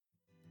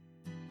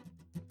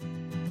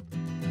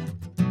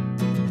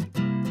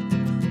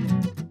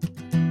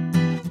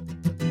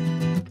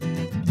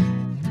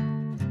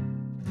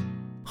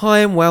Hi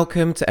and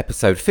welcome to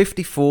episode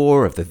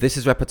 54 of the This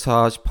Is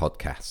Reportage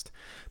podcast.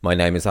 My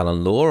name is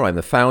Alan Law, I'm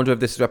the founder of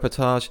This Is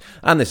Reportage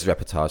and This Is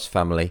Reportage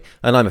family,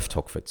 and I'm a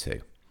photographer too.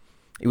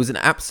 It was an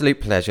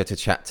absolute pleasure to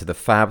chat to the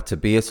fab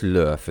Tobias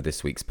Löhr for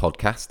this week's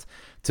podcast.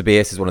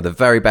 Tobias is one of the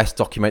very best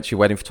documentary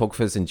wedding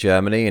photographers in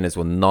Germany and has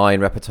won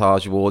 9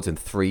 Reportage Awards and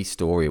 3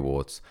 Story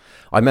Awards.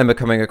 I remember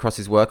coming across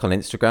his work on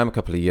Instagram a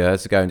couple of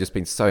years ago and just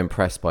being so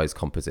impressed by his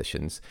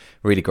compositions.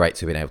 Really great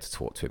to have been able to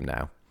talk to him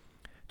now.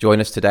 Join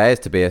us today as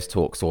Tobias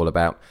talks all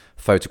about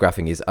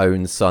photographing his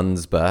own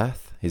son's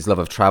birth, his love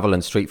of travel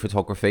and street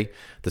photography,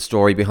 the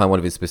story behind one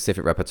of his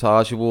specific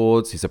Reportage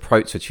Awards, his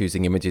approach for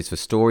choosing images for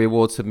Story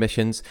Award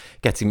submissions,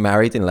 getting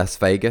married in Las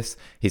Vegas,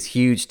 his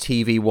huge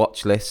TV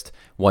watch list,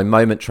 why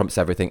moment trumps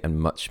everything,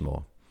 and much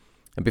more.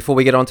 And before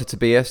we get on to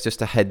Tobias,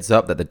 just a heads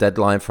up that the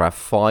deadline for our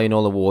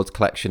final awards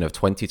collection of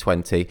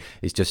 2020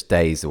 is just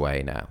days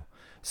away now.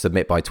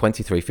 Submit by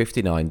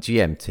 23:59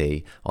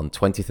 GMT on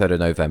 23rd of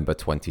November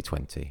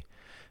 2020.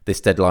 This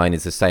deadline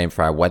is the same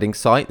for our wedding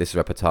site, This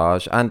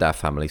Reportage, and our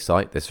family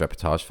site, This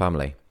Reportage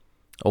Family.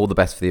 All the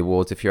best for the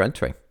awards if you're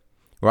entering.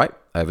 Right,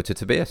 over to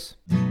Tobias.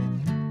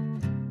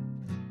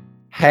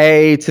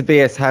 Hey,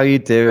 Tobias, how are you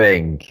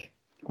doing?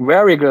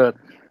 Very good.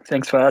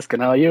 Thanks for asking.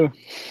 How are you?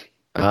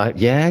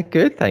 Yeah,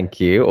 good, thank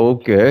you. All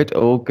good,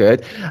 all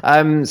good.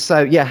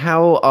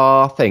 How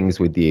are things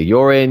with you?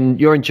 You're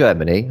in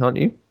Germany, aren't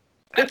you?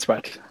 That's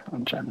right.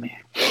 I'm Germany.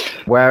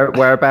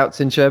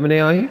 Whereabouts in Germany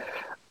are you?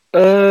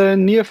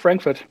 Near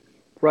Frankfurt,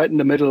 right in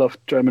the middle of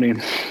Germany.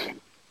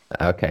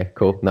 Okay,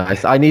 cool,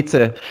 nice. I need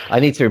to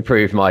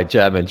improve my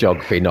German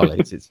geography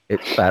knowledge. It's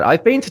bad.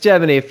 I've been to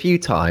Germany a few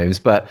times,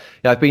 but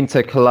I've been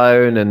to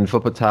Cologne and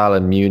Wuppertal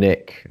and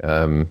Munich.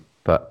 Have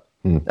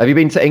you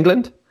been to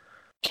England?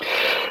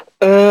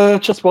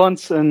 Just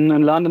once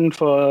in London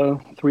for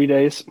 3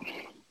 days.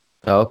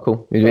 Oh,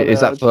 cool.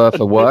 Is that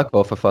for work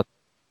or for fun?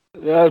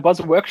 Yeah, it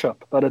was a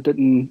workshop, but I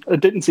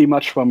didn't see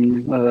much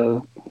from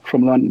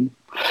London.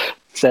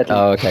 Sadly.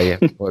 Oh, okay, yeah.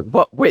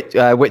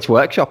 Which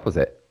workshop was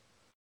it?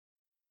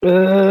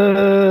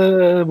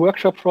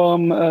 Workshop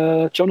from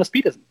Jonas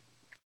Peterson.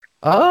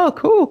 Oh,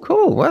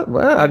 cool.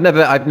 Well,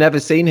 I've never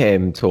seen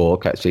him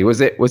talk actually.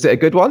 Was it a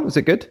good one? Was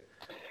it good?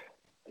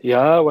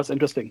 Yeah, it was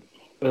interesting.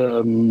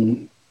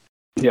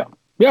 Yeah,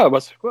 it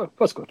was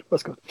good.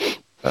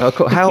 Oh,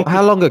 cool.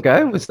 How long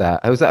ago was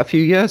that? Was that a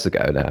few years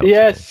ago now?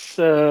 Yes,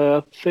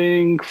 I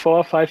think 4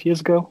 or 5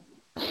 years ago.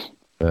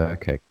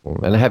 Okay, cool.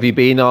 And have you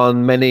been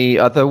on many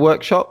other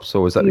workshops,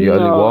 or was that the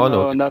only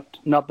one? No,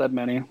 not that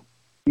many.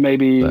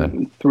 Maybe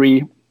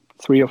three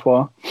or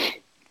 4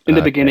 in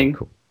the beginning.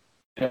 Cool.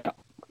 Yeah.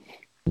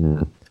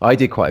 I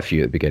did quite a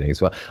few at the beginning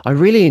as well. I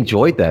really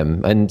enjoyed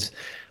them, and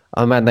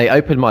oh man, they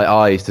opened my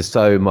eyes to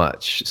so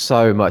much.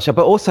 But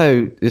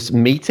also, just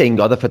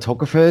meeting other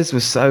photographers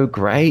was so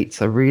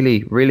great. I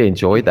really, really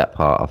enjoyed that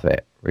part of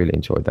it.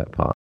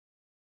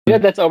 Yeah,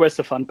 that's always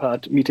the fun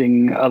part,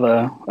 meeting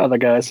other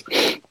guys.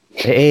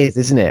 It is,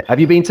 isn't it?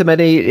 Have you been to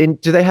many?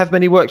 Do they have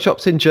many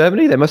workshops in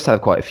Germany? They must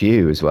have quite a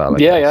few as well.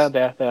 Yeah,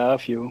 there are a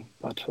few,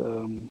 but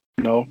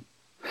no,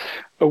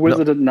 I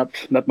visited not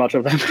much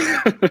of them.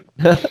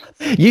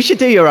 You should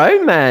do your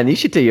own, man. You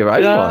should do your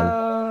own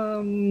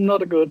one.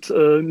 Not good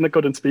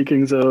in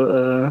speaking,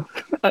 so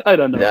I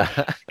don't know. Yeah.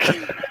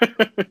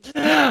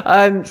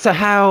 So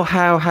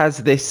how has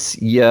this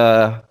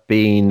year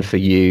been for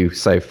you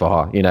so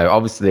far?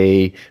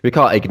 Obviously we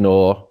can't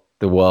ignore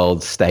the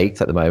world state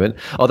at the moment.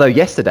 Although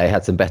yesterday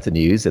had some better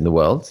news in the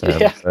world.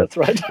 That's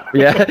right.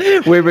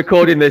 Yeah, we're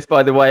recording this,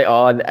 by the way,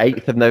 on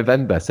 8th of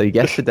November. So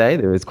yesterday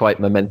there was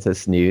quite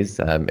momentous news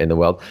in the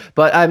world.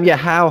 But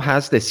how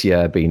has this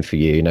year been for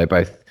you?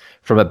 Both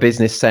from a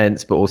business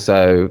sense, but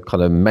also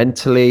kind of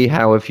mentally.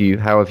 How have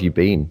you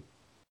been?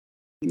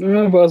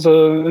 It was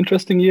an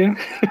interesting year.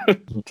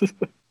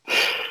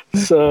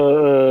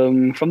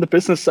 So from the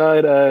business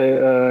side,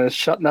 I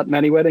shot not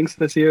many weddings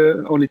this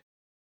year. Only.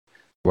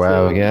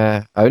 Wow,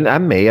 yeah.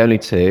 And me, only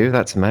 2.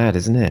 That's mad,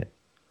 isn't it?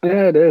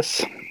 Yeah, it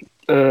is.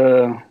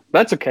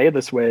 That's okay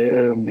this way.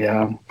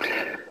 Yeah.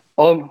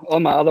 All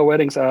my other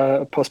weddings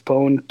are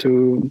postponed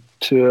to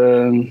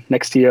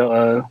next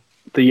year,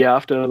 the year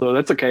after, so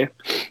that's okay.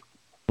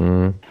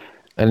 And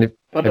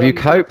have you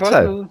coped?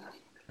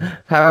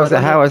 How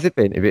has it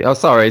been? Oh,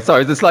 sorry,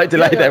 there's a slight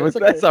delay there.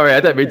 Okay. Sorry,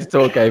 I don't mean to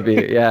talk over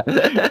you. Yeah.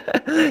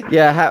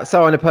 Yeah,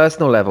 so on a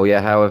personal level,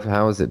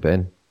 how has it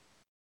been?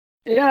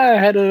 Yeah,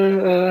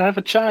 I have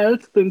a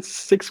child in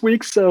 6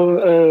 weeks,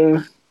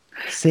 so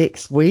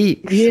 6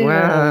 weeks. Yeah.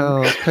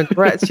 Wow.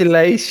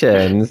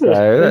 Congratulations.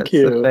 That's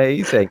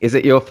amazing. Is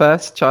it your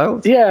first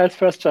child? Yeah, it's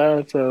first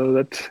child, so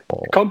that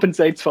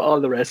compensates for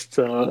all the rest.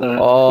 So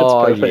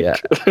that's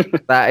perfect. Yeah.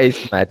 That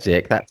is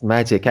magic. That's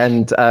magic.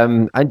 And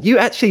you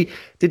actually,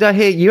 did I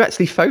hear you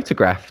actually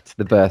photographed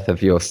the birth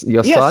of your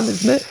son,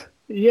 isn't it?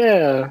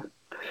 Yeah.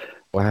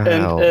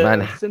 Wow.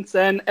 And since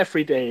then,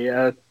 every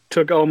day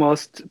took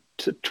almost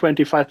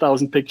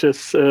 25,000 pictures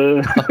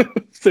since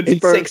in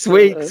birth. 6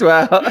 weeks.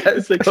 Wow.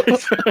 6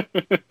 weeks.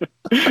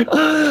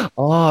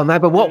 Oh man,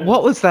 but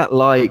what was that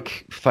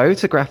like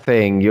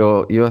photographing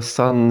your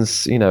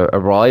son's,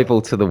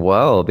 arrival to the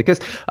world? Because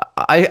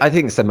I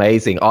think it's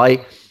amazing.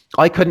 I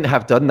couldn't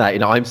have done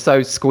that. I'm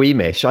so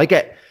squeamish. I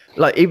get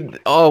like even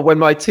when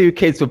my two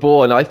kids were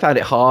born, I found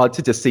it hard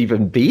to just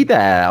even be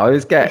there. I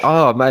was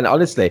oh man,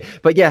 honestly.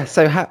 But yeah,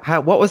 so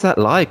how what was that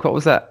like? What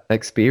was that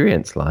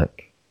experience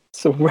like?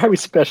 It's a very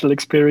special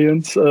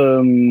experience.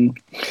 But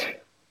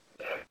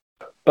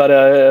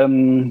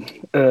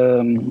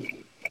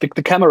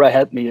the camera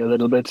helped me a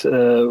little bit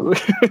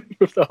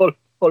with the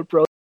whole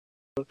process.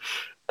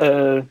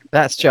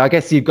 That's true. I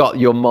guess you've got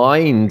your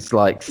mind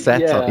like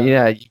set on.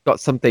 Yeah. Yeah, you've got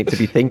something to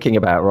be thinking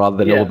about rather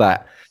than Yeah. all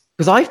that.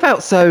 Because I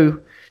felt so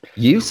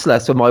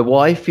useless when my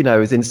wife,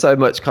 is in so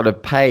much kind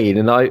of pain,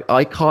 and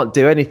I can't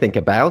do anything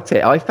about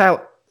it. I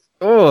felt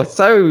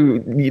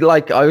so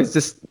like I was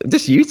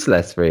just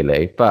useless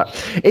really. But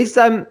is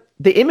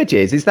the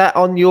images, is that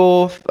on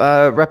your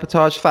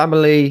Reportage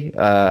family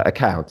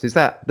account? Is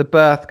that the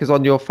birth? Because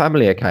on your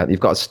family account you've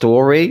got a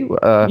story.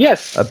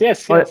 Yes.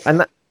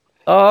 And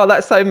oh,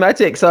 that's so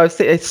magic. So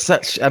it's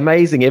such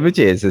amazing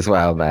images as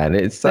well, man.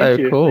 It's so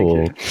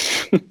cool.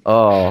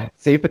 Oh,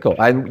 super cool.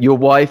 And your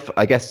wife,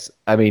 I guess,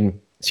 I mean,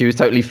 she was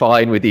totally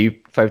fine with you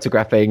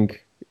photographing,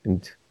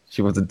 and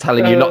she wasn't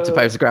telling you not to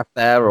photograph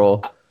there,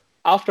 or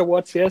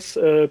afterwards, yes.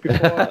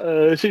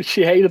 Before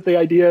she hated the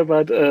idea,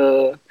 but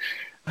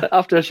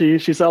after she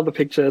saw the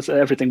pictures,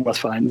 everything was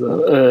fine.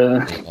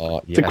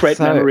 So it's a great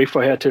memory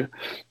for her too.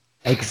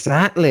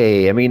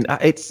 Exactly. I mean,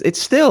 it's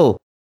still.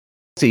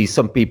 See,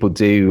 some people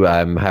do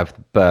have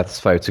births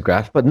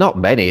photographed, but not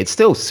many. It's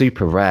still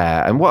super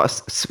rare, and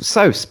what's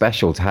so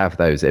special to have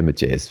those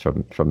images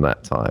from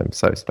that time.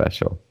 So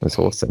special. It's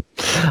awesome,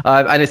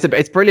 and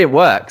it's brilliant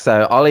work.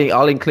 So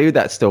I'll include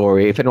that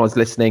story if anyone's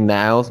listening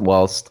now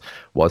whilst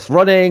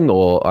running,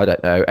 or I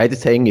don't know,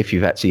 editing. If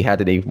you've actually had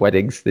any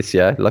weddings this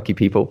year, lucky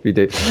people if you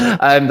do.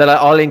 Then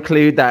I'll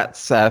include that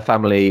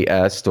family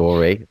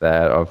story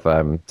there of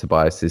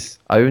Tobias's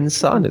own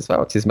son as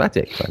well, which is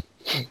magic.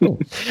 Cool.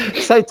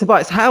 So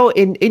Tobias, how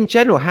in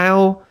general,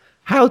 how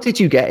did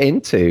you get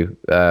into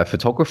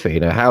photography?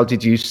 How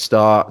did you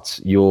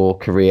start your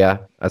career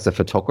as a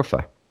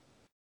photographer?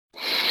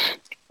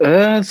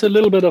 It's a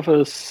little bit of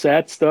a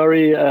sad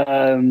story.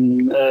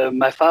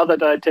 My father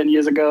died 10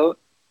 years ago,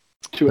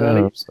 too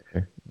early.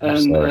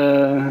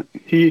 And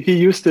he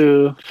used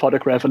to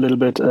photograph a little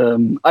bit.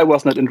 I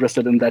was not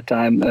interested in that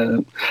time.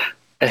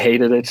 I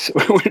hated it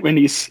when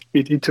he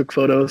took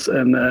photos,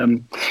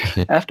 and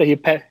after he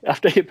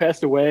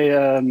passed away,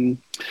 I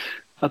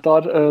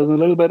thought a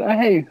little bit,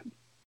 hey,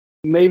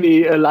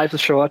 maybe life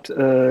is short.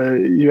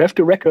 You have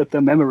to record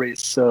the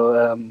memories.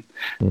 So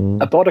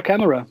I bought a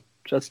camera.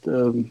 Just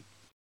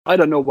I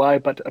don't know why,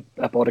 but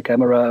I bought a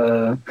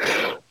camera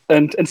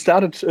and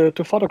started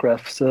to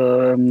photograph.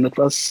 So it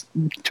was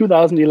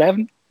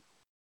 2011,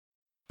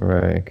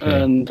 right? Okay.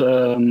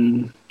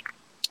 And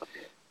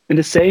in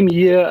the same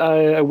year,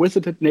 I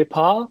visited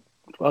Nepal.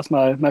 It was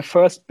my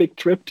first big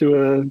trip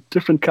to a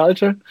different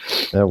culture.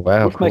 Oh,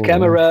 wow. With my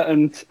camera,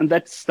 and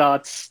that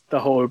starts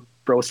the whole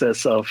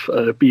process of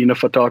being a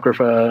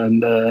photographer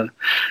and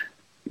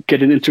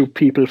getting into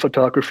people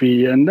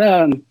photography. And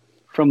then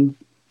from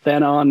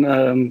then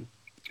on,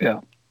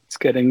 it's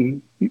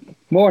getting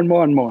more and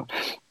more and more.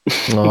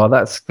 Oh,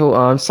 that's cool.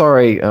 I'm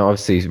sorry.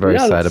 Obviously, he's very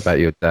sad about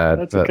your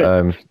dad. But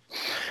okay.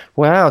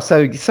 Wow.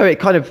 So it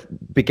kind of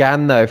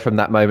began though from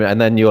that moment,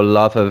 and then your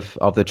love of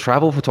the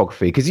travel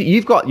photography, because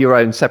you've got your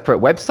own separate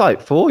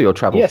website for your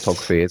travel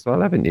photography as well,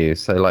 haven't you?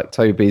 So like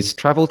Toby's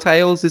Travel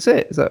Tales, is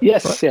it? Is that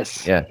yes? Right?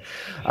 Yes. Yeah.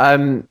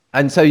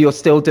 And so you're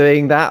still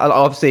doing that.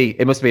 Obviously,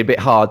 it must be a bit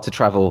hard to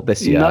travel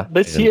this year. Not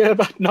this year,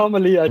 but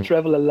normally I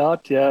travel a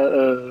lot.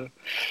 Yeah.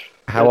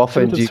 How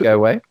often do you go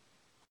away?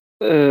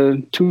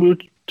 2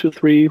 to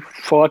 3,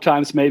 4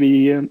 times maybe a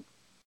year.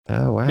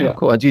 Oh wow,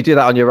 cool. And do you do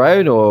that on your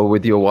own or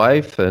with your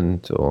wife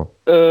or?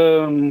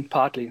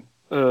 Partly.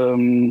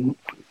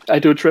 I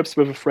do trips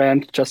with a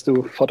friend just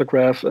to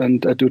photograph,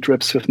 and I do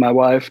trips with my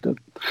wife.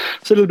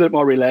 It's a little bit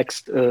more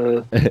relaxed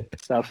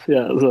stuff.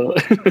 Yeah. So.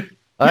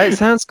 Oh, it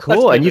sounds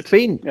cool. And you've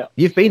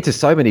been to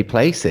so many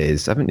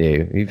places, haven't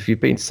you?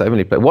 You've been to so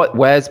many places.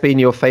 Where's been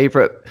your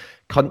favorite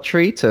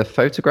country to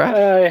photograph?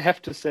 I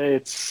have to say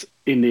it's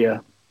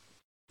India.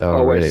 Oh,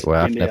 always really?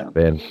 Well, India. I've never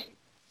been.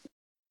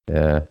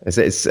 Yeah,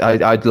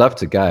 I'd love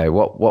to go.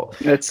 What?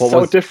 It's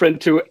so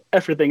different to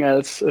everything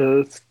else.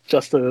 It's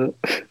just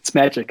it's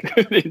magic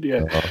in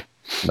India. Oh,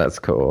 that's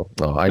cool.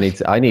 Oh, I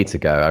need to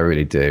go. I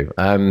really do.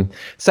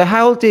 So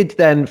how did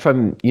then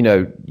from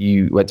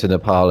you went to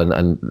Nepal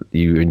and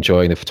you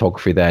enjoying the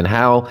photography then?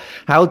 How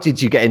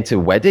did you get into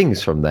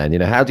weddings from then?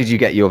 How did you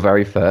get your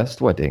very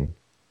first wedding?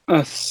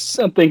 I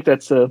think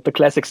that's the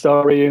classic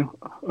story.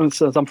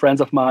 So some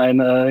friends of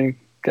mine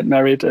get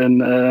married,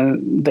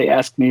 and they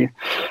asked me,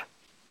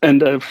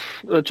 And I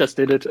just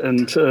did it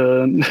and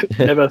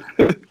never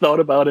thought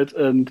about it.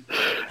 And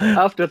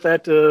after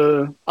that,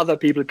 other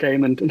people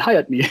came and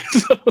hired me.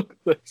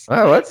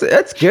 So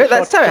that's good.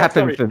 That's how it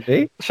happened for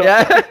me.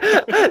 Yeah,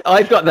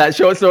 I've got that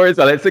short story as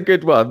well. It's a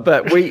good one.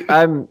 But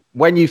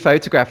when you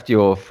photographed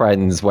your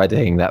friend's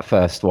wedding, that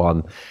first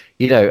one,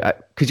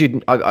 because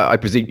I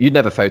presume you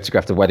never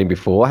photographed a wedding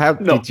before.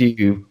 Did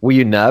you? Were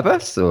you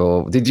nervous,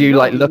 or did you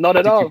look? Not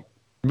at all.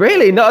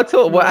 Really, not at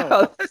all. No.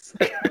 Wow.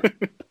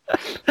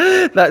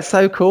 That's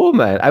so cool,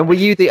 man. And were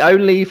you the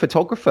only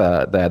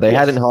photographer there? They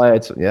hadn't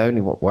hired the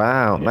only one.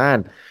 Wow,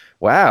 man.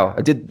 Wow.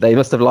 They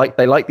must have liked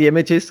the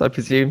images, I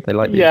presume. They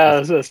like the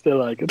images. I still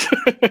like it.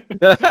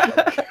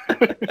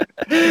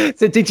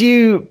 So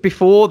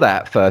before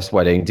that first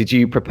wedding, did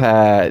you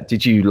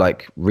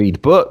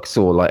read books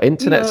or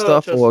internet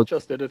stuff?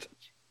 Just did it.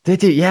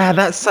 Did you? Yeah,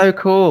 that's so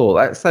cool.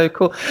 That's so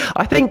cool.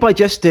 I think by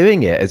just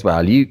doing it as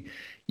well, you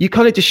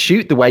kind of just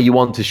shoot the way you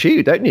want to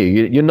shoot, don't you?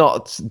 You're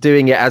not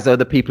doing it as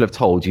other people have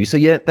told you. So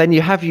then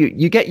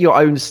you get your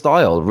own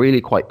style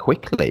really quite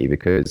quickly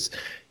because,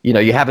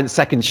 you haven't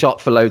second shot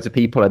for loads of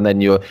people and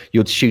then you're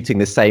shooting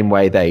the same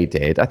way they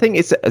did. I think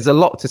there's a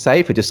lot to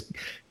say for just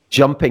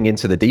jumping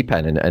into the deep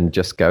end and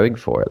just going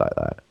for it like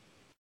that.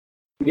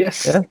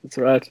 Yes, yeah. That's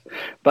right.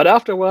 But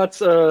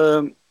afterwards,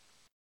 I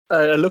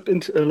looked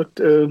a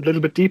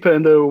little bit deeper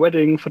in the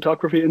wedding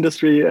photography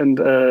industry and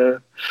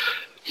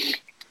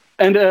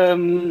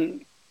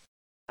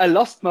I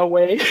lost my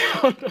way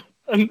on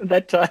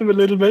that time a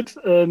little bit,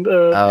 and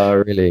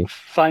really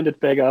find it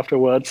back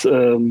afterwards.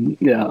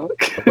 Yeah.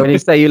 When you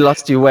say you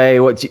lost your way,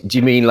 what do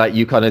you mean? Like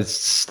you kind of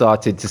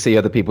started to see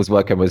other people's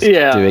work and was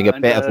doing a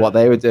bit of what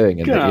they were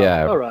doing, and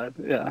all right,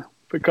 yeah.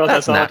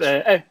 Because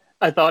I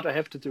thought I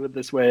have to do it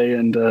this way,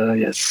 and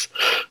yes.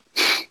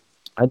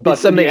 And did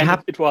something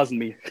happen? It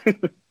wasn't me.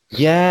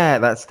 Yeah,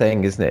 that's the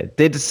thing, isn't it?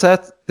 Did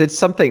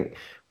something?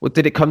 Well,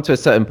 did it come to a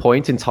certain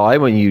point in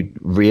time when you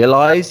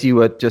realized you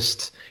were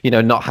just,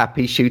 not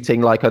happy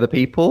shooting like other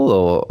people,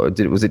 or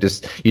was it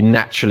just you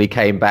naturally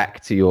came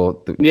back to your?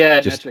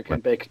 Naturally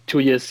came back 2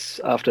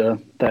 years after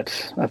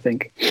that, I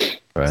think.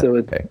 Right.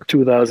 So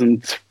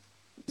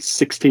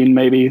 2016,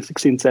 maybe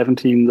 16,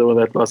 17. So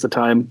that was the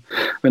time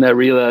when I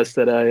realized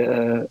that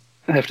I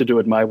have to do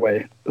it my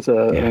way.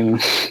 So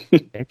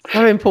it's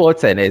so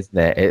important, isn't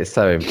it? It's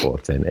so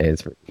important. It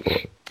is really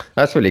important.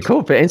 That's really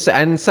cool.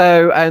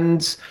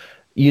 And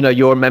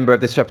you're a member of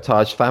this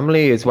reportage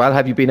family as well.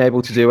 Have you been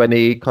able to do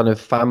any kind of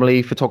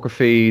family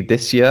photography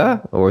this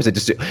year, or has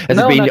it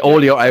been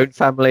all your own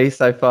family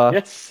so far?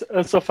 Yes,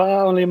 so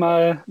far only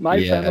my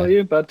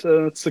family, but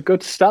it's a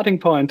good starting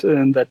point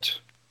in that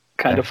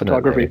kind of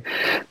photography.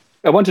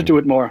 I want to do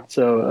it more,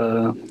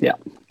 so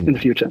in the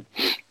future.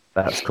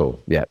 That's cool.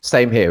 Yeah,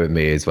 same here with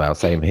me as well.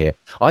 Same here.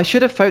 I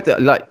should have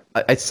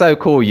it's so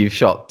cool you've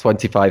shot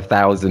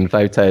 25,000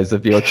 photos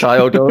of your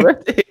child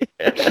already.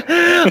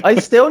 I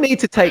still need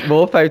to take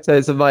more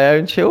photos of my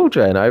own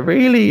children. I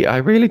really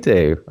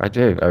do. I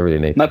really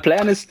need. My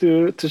plan is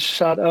to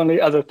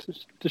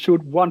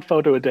shoot one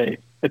photo a day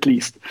at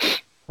least.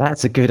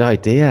 That's a good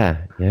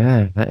idea.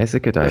 Yeah, that is a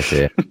good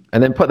idea.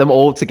 And then put them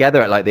all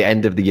together at the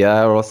end of the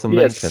year or something.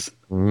 Yes.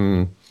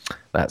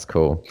 That's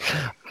cool.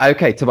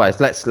 Okay,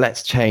 Tobias,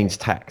 let's change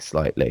tack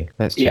slightly.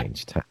 Let's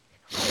change tack.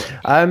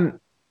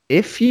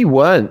 If you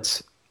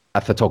weren't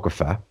a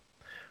photographer,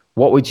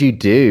 what would you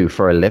do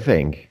for a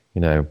living?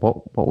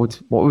 What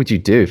would you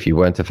do if you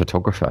weren't a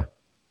photographer?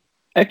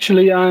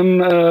 Actually,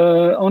 I'm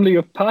only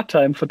a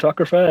part-time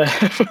photographer. I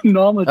have a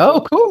normal job.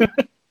 Oh, cool.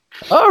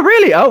 Oh,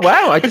 really? Oh,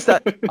 wow.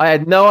 I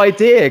had no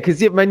idea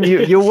because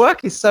your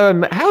work is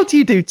so. How do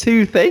you do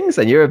two things?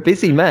 And you're a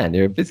busy man.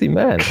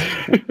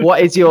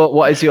 What is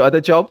your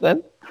other job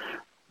then?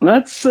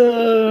 That's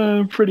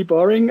pretty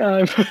boring.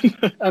 I'm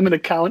an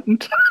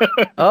accountant.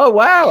 Oh,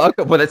 wow.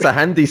 Okay. Well, it's a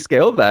handy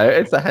skill, though.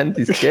 It's a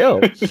handy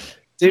skill.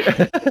 Do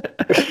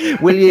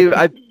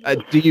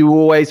you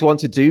always want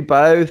to do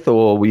both,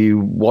 or will you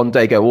one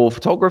day go all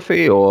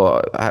photography,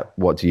 or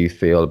what do you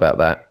feel about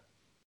that?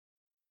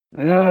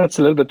 Yeah, it's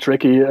a little bit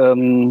tricky.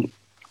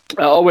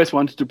 I always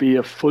wanted to be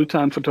a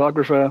full-time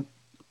photographer,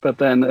 but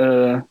then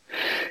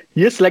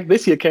years like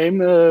this year came,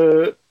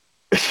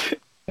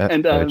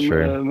 and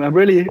I'm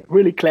really,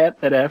 really glad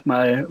that I have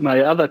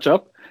my other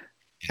job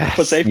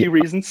for safety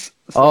reasons.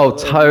 So,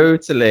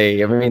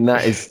 totally. I mean,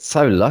 that is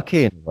so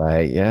lucky in a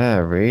way. Yeah,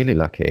 really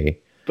lucky.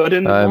 But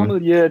in a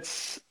normal year,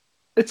 it's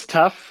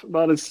tough,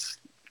 but it's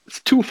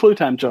 2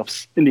 full-time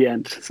jobs in the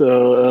end.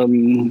 So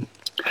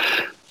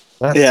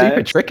that's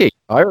super tricky.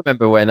 I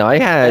remember when I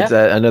had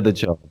another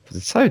job.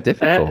 It's so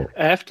difficult.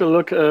 I have to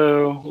look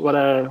what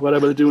I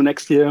will do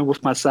next year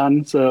with my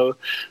son. So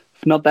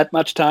not that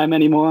much time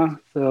anymore.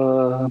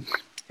 So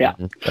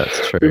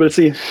that's true. We will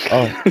see.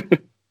 Oh.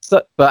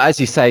 But as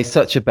you say,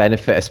 such a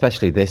benefit,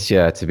 especially this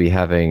year, to be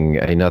having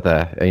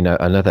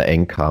another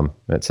income.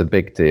 It's a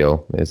big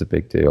deal. It's a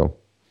big deal.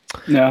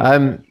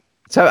 Yeah.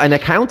 So an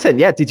accountant,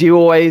 did you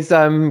always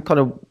kind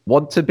of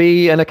want to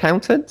be an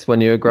accountant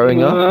when you were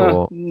growing up?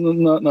 Or?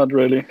 Not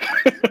really.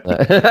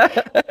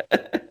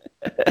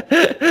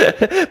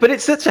 But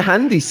it's such a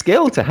handy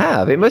skill to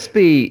have. It must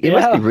be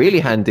really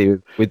handy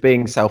with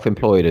being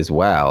self-employed as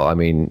well. I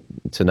mean,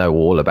 to know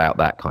all about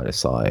that kind of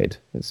side.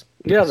 That's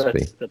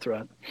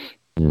right.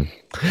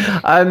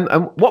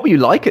 And what were you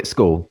like at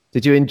school?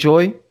 Did you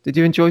enjoy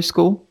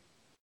school?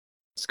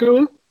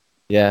 School?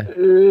 Yeah.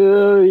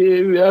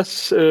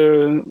 Yes.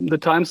 The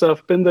times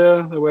I've been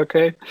there, they were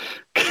okay.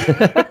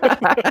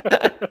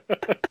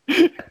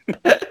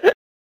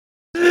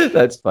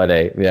 That's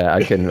funny. Yeah,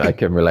 I can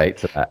relate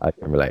to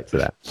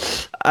that.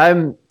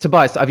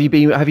 Tobias, have you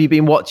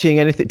been watching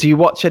anything? Do you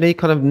watch any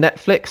kind of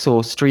Netflix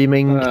or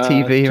streaming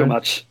TV? Too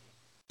much.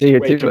 Do you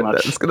Way too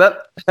much.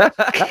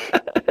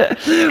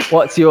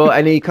 What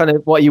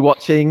are you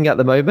watching at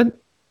the moment?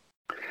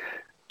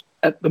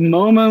 At the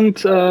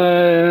moment,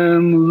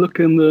 I'm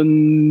looking the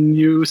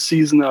new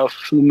season of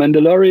The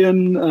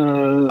Mandalorian.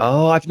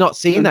 I've not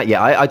seen that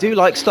yet. I do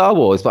like Star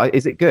Wars, but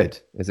is it good?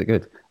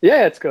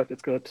 Yeah, it's good.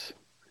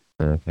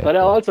 Okay, but cool. I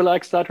also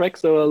like Star Trek,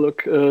 so I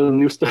look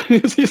new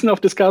season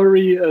of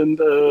Discovery and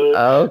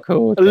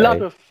cool. Okay.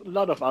 a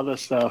lot of other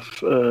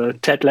stuff.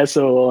 Ted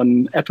Lasso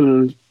on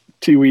Apple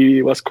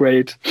TV was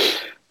great.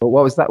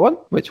 What was that one?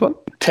 Which one?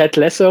 Ted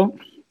Lasso.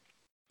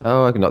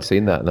 Oh, I've not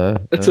seen that. No.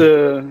 It's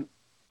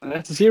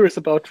a series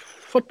about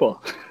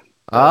football.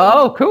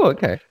 Oh, cool.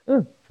 Okay.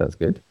 Oh, sounds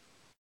good.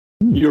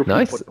 European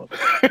nice. Football.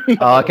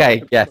 Oh,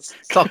 okay. Yes.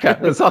 Soccer.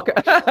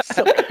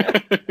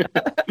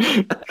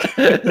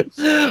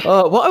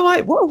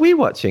 What are we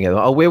watching?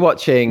 Oh, we're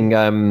watching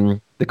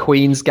The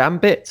Queen's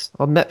Gambit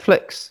on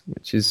Netflix,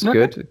 which is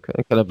good.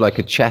 Kind of like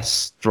a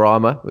chess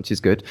drama, which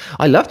is good.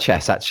 I love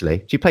chess, actually.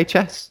 Do you play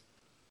chess?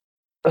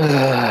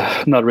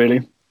 Not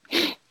really.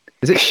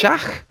 Is it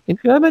Schach in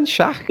German?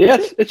 Schach?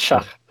 Yes, it's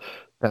Schach.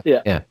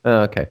 Yeah. Oh,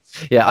 okay.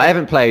 Yeah, I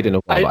haven't played in a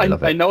while. I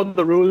love it. I know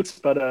the rules,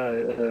 but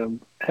I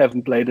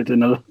haven't played it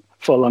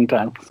for a long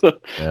time.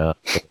 Yeah.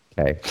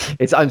 Okay.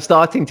 I'm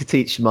starting to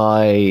teach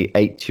my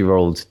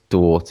 8-year-old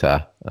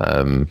daughter,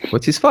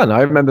 which is fun.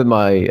 I remember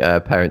my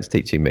parents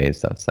teaching me and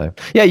stuff. So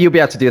yeah, you'll be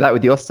able to do that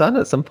with your son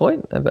at some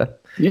point.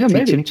 Yeah,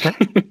 maybe.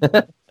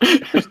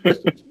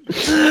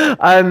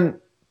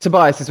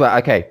 Tobias as well.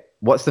 Okay.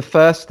 What's the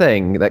first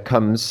thing that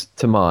comes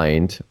to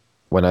mind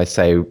when I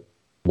say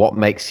what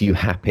makes you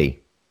happy?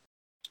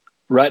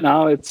 Right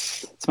now,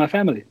 it's my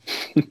family.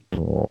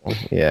 Oh,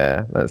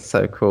 yeah, that's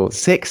so cool.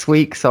 6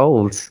 weeks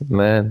old,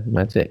 man,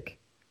 magic.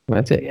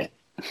 Yeah.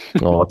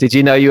 Oh, did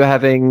you know you were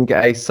having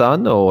a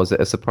son, or was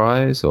it a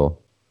surprise? Or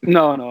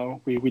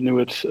no, we knew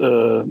it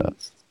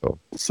that's cool.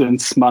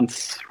 Since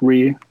month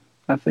 3,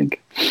 I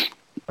think.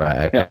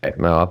 Right. Okay. Yeah.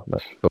 No,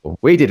 that's cool.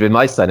 We did with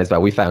my son as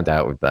well. We found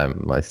out with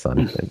my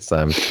son. It's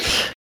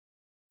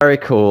very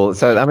cool.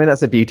 So, I mean,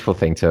 that's a beautiful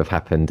thing to have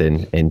happened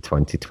in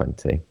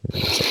 2020.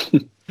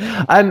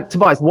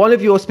 Tobias, one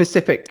of your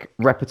specific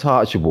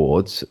reportage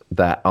awards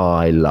that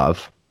I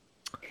love,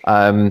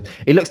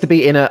 it looks to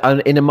be in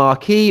a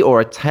marquee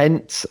or a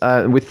tent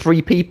with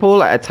 3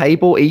 people at a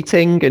table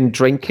eating and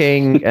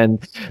drinking,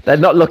 and they're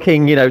not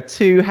looking,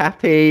 too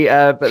happy.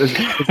 But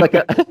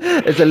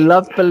there's a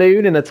love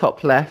balloon in the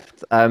top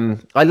left.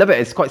 I love it.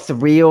 It's quite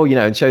surreal,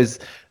 and shows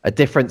a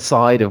different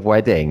side of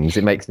weddings.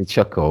 It makes me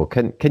chuckle.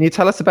 Can you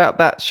tell us about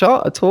that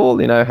shot at all?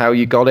 How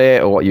you got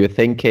it or what you were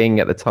thinking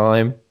at the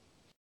time?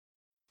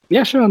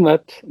 Yeah, sure.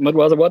 That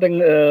was a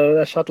wedding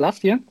I shot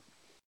last year.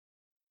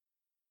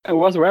 It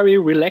was a very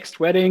relaxed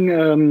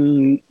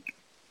wedding.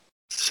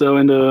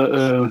 So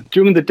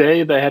during the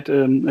day they had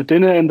a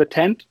dinner in the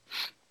tent,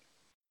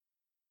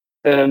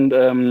 and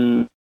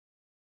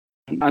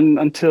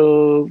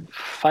until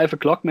 5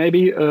 o'clock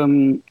maybe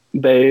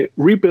they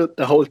rebuilt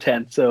the whole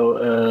tent.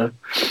 So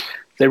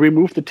they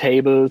removed the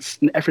tables,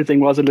 and everything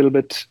was a little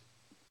bit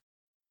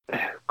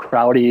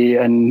crowdy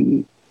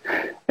and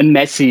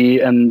messy,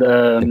 and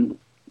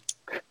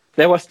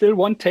there was still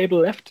one table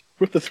left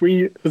with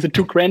the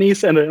 2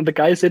 grannies and the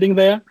guy sitting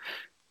there.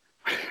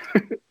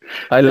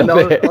 I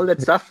love it. All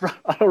that stuff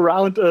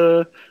around.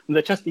 And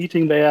they're just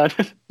eating there.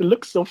 It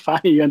looks so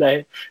funny, and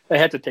I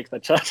had to take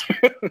that shot.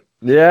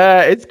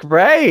 Yeah, it's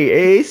great.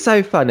 It is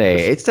so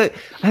funny. I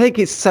think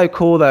it's so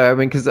cool though. I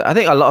mean, because I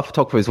think a lot of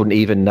photographers wouldn't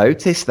even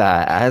notice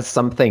that as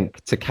something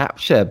to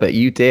capture, but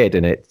you did,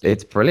 and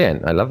it's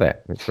brilliant. I love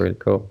it. It's really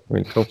cool.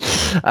 Really cool.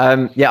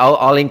 Yeah,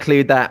 I'll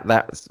include that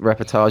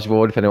reportage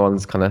award if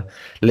anyone's kind of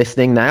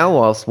listening now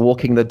whilst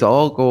walking the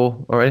dog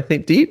or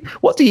anything.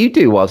 What do you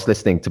do whilst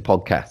listening to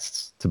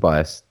podcasts,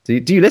 Tobias? Do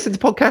you listen to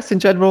podcasts in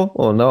general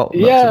or not?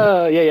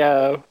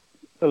 Yeah,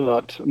 a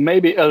lot.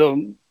 Maybe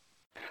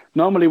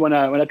normally when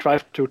I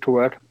drive to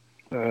work,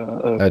 I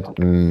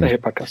hear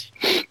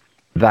podcasts.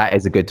 That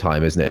is a good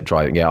time, isn't it?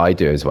 Driving. Yeah, I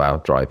do as well.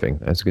 Driving.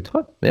 It's a good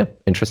time. Yeah,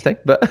 interesting.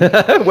 But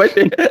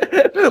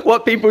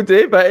what people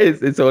do, but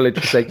it's all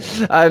interesting.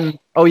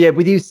 Oh yeah,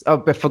 with you,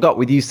 I forgot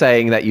with you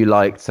saying that you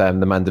liked The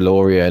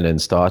Mandalorian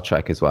and Star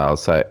Trek as well.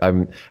 So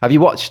have you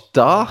watched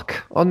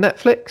Dark on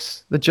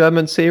Netflix, the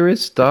German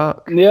series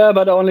Dark? Yeah,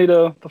 but only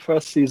the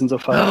first season so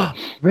far.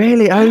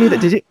 Really? Only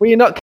that? Did you? Were you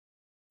not?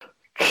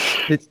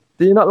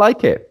 Do you not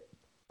like it?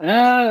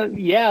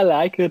 Yeah, I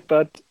like it,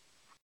 but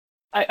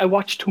I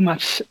watch too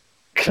much.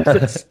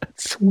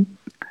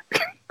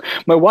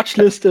 My watch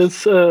list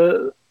is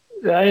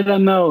I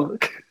don't know.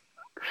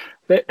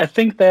 I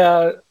think there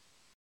are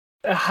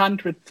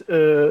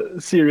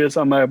 100 series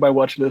on my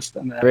watch list,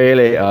 and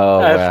Really? Oh,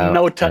 I have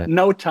wow.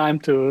 no time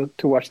to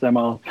watch them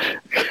all.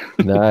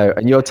 No,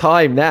 and your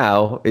time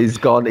now is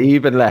gone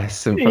even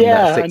less than from that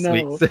Yeah, I 6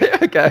 weeks know.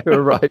 ago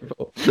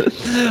arrival.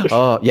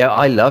 Oh, yeah,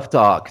 I love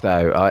Dark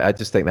though. I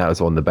just think that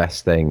was one of the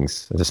best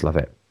things. I just love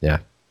it. Yeah,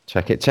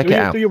 check it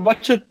out. Do you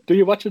watch it? Do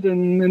you watch it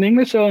in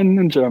English or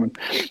in German?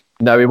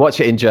 No, we watch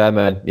it in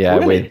German. Yeah,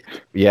 Really?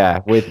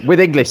 with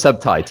English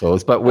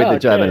subtitles, but with the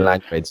German Okay.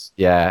 language.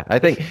 Yeah, I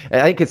think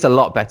it's a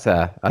lot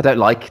better. I don't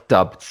like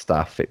dubbed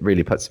stuff. It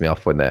really puts me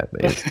off when it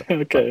is.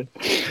 Okay.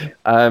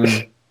 Um,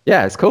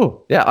 yeah, it's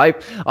cool. Yeah,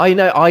 I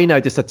know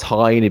just a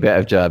tiny bit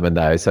of German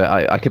though, so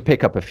I could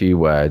pick up a few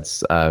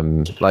words.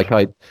 Like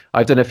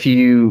I've done a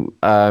few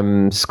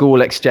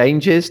school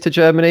exchanges to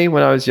Germany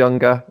when I was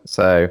younger.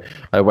 So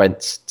I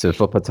went to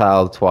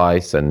Wuppertal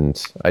twice,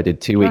 and I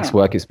did 2 weeks Ah,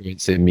 work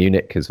experience in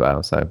Munich as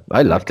well. So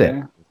I loved it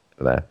okay.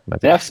 there.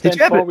 Yeah, I've Did spent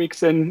you ever? 4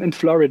 weeks in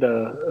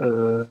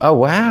Florida. Oh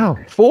wow,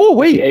 4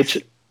 weeks.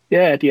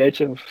 At the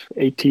age of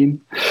 18,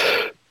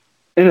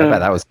 in I bet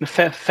that was. a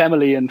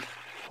family in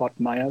Fort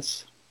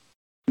Myers,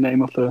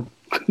 name of the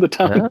the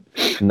Yeah. town.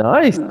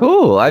 Nice,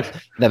 cool. I've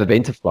never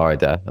been to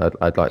Florida.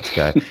 I'd like to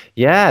go.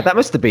 Yeah, that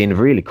must have been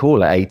really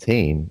cool at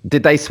 18.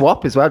 Did they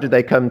swap as well? Did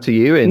they come to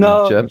you in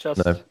No, Germany?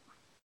 No.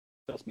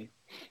 just me.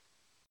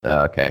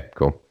 Oh, okay,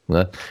 cool.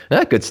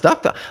 Yeah, good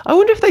stuff. I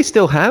wonder if they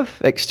still have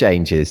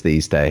exchanges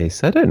these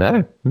days. I don't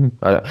know.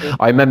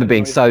 I remember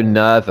being so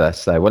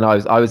nervous though when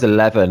I was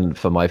 11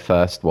 for my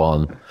first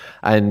one,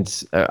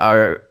 and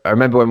I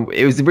remember when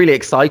it was really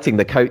exciting,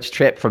 the coach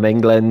trip from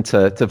England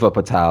to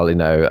Wuppertal,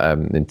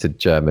 into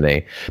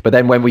Germany. But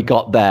then when we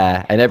got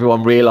there and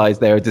everyone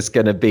realised they were just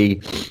going to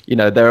be,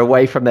 they're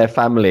away from their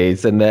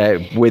families and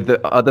they're with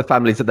the other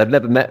families that they've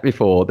never met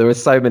before. There were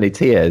so many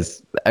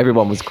tears.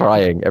 Everyone was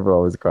crying.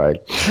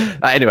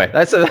 Anyway,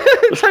 that's a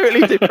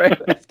totally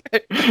different.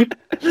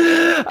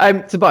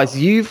 Tobias,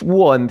 you've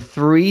won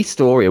 3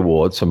 story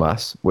awards from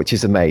us, which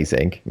is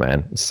amazing,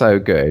 man. So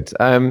good.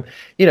 Can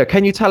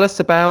you tell us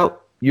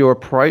about your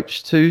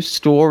approach to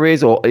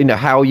stories, or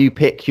how you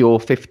pick your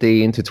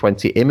 15 to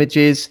 20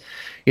 images?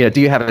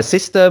 Do you have a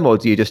system, or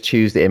do you just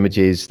choose the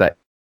images that?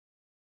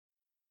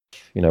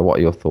 What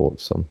are your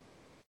thoughts on?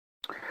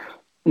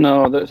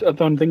 No, I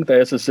don't think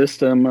there's a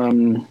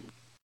system.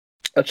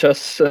 I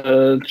just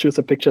choose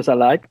the pictures I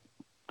like,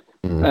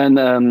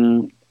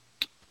 and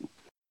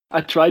I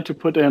try to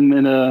put them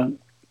in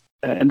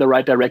the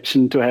right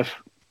direction to have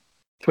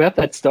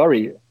that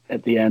story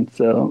at the end.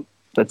 So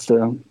that's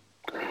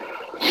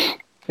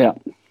yeah.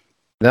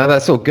 No,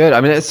 that's all good.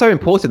 I mean, it's so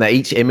important that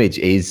each image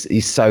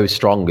is so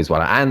strong as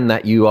well, and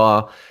that you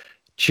are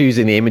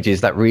choosing the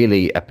images that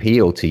really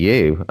appeal to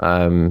you.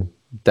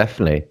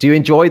 Definitely. Do you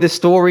enjoy the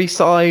story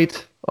side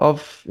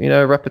of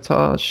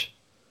reportage?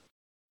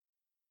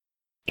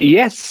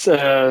 Yes,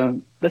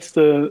 that's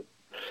the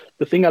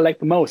thing I like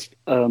the most.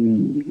 Oh,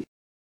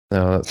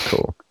 that's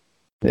cool.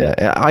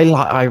 Yeah,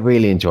 I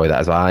really enjoy that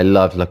as well. I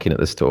love looking at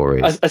the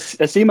stories. I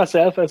see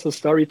myself as a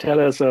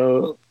storyteller,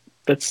 so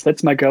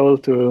that's my goal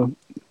to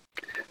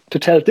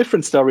tell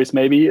different stories,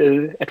 maybe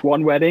at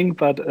one wedding,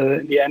 but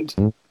in the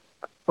end,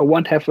 I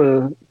want to have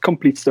a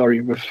complete story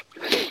with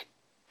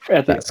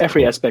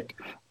every aspect.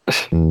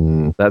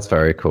 That's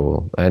very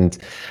cool. And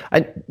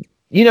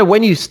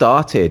when you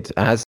started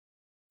as a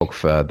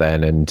photographer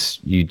then, and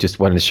you just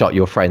went and shot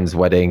your friend's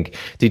wedding,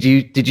 did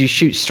you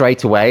shoot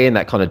straight away in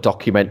that kind of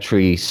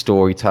documentary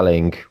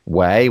storytelling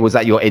way? Was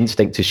that your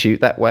instinct to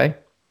shoot that way?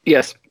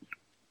 Yes,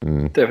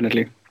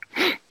 definitely.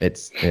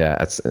 It's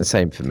the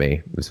same for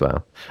me as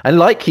well. And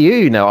like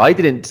you, I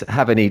didn't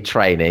have any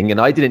training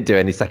and I didn't do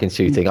any second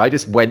shooting. I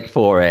just went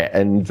for it.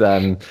 And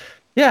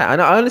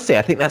and honestly,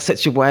 I think that's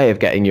such a way of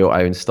getting your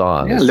own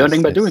style. Yeah,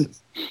 learning by doing.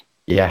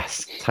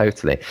 Yes,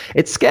 totally.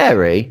 It's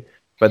scary,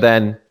 but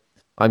then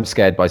I'm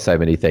scared by so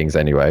many things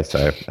anyway.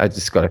 So I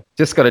just gotta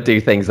do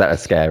things that are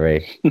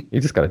scary. You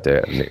just gotta do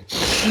it.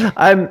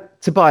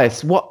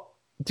 Tobias,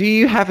 do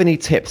you have any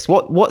tips?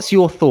 What's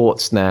your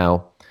thoughts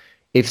now?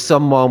 If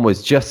someone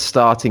was just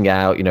starting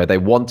out, they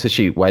want to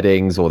shoot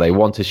weddings or they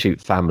want to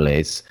shoot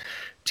families,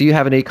 do you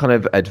have any kind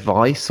of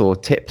advice or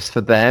tips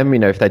for them?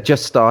 If they're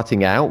just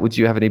starting out, would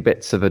you have any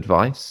bits of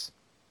advice?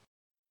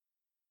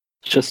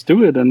 Just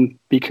do it and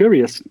be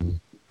curious.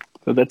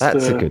 So that's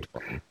a good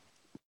one.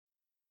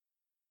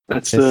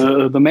 That's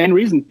the main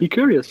reason. Be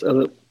curious.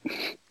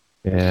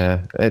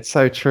 Yeah, it's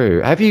so true.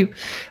 Have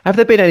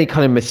there been any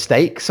kind of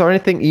mistakes or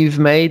anything you've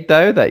made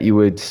though that you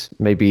would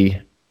maybe,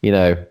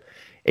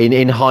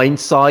 in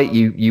hindsight,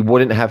 you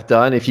wouldn't have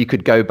done if you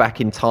could go back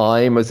in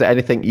time? Was there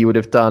anything you would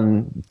have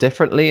done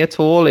differently at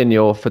all in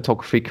your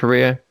photography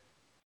career?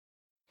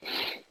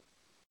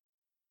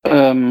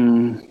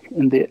 No,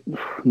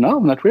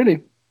 not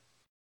really.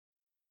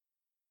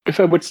 If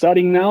I were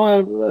starting now,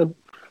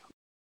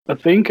 I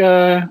think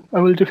I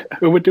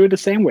would do it the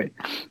same way.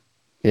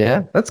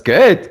 Yeah, that's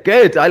good.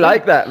 Good. I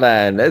like that,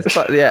 man.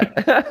 Yeah.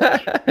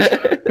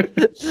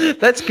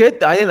 That's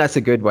good. I think that's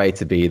a good way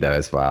to be though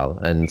as well.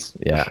 And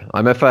yeah,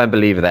 I'm a firm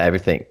believer that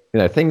everything,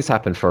 things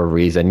happen for a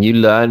reason. You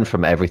learn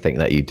from everything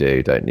that you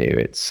do, don't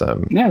you?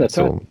 Yeah, that's it's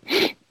all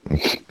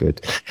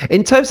good.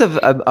 In terms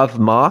of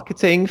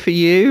marketing for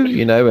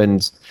you,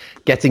 and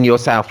getting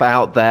yourself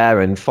out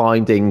there and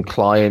finding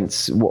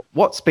clients,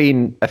 what's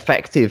been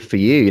effective for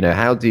you?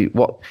 Do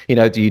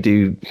you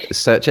do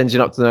search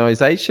engine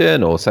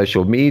optimization or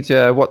social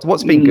media?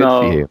 What's been good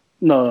for you?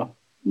 No,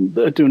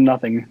 I do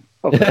nothing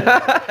of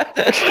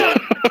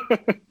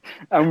that.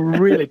 I'm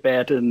really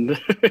bad in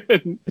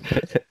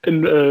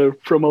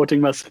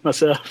promoting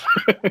myself.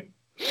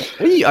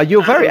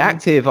 You're very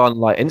active on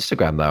like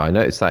Instagram, though. I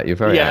noticed that you're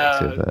very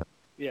active there.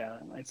 Yeah,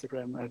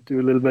 Instagram I do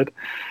a little bit,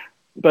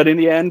 but in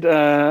the end,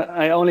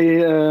 I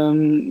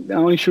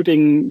only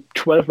shooting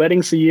 12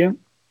 weddings a year.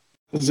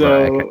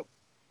 So,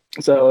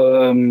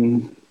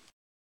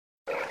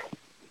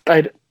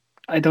 I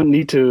don't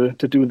need to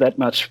do that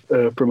much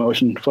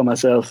promotion for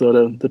myself.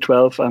 So the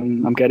 12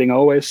 I'm getting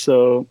always.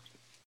 So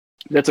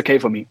that's okay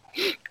for me.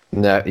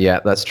 No, yeah,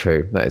 that's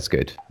true. That is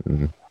good.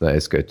 That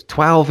is good.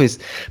 12 is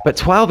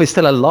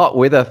still a lot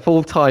with a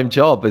full-time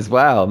job as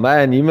well.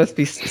 Man, you must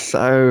be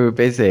so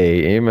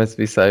busy. Yeah,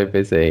 it's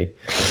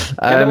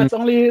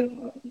only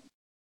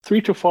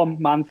 3 to 4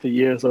 months a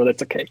year, so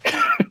that's okay.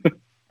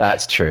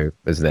 That's true,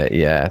 isn't it?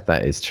 Yeah,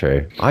 that is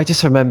true. I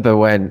just remember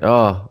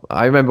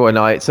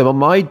so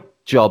my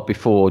job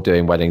before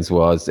doing weddings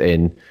was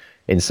in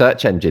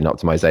search engine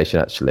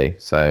optimization, actually.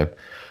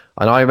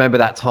 And I remember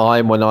that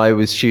time when I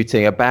was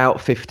shooting about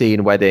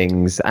 15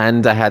 weddings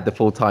and I had the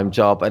full-time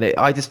job, and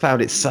I just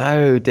found it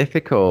so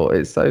difficult.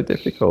 It's so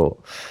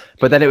difficult.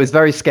 But then it was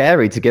very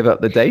scary to give up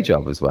the day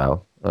job as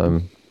well.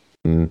 And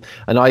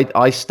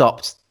I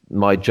stopped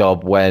my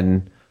job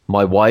when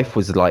my wife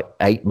was like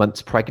 8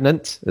 months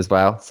pregnant as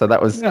well. So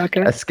that was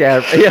a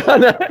scare. Yeah,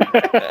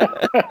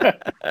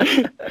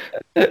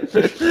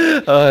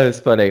 oh, it's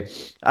funny.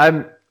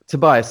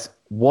 Tobias,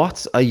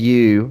 what are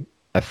you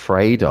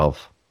afraid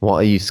of? What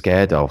are you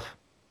scared of?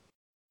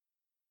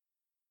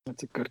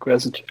 That's a good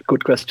question.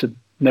 Good question.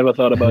 Never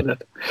thought about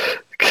that.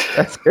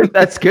 That's good.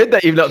 That's good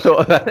that you've not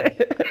thought about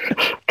it.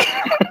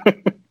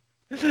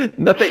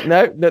 Nothing.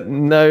 No.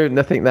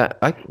 Nothing.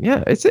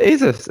 It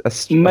is a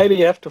maybe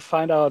you have to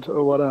find out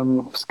what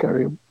I'm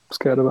scared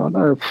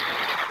about.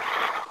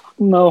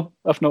 No,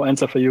 I have no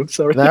answer for you.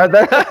 Sorry. No,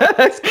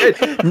 that's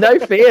good. No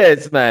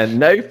fears, man.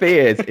 No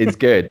fears is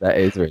good. That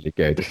is really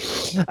good.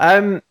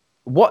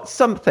 What's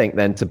something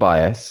then,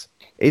 Tobias?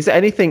 Is there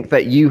anything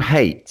that you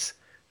hate,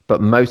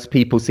 but most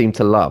people seem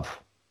to love?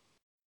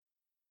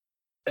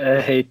 I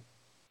hate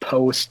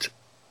post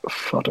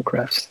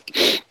photographs.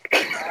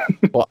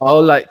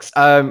 Like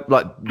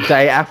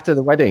day after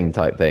the wedding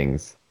type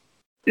things.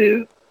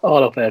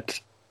 All of that.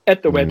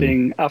 At the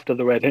wedding, after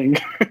the wedding.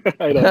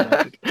 I don't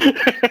know.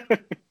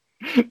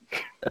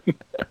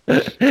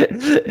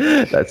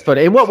 That's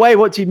funny. In what way?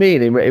 What do you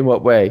mean? In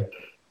what way?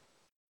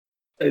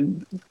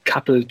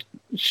 Couple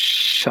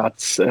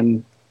shots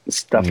and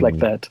stuff like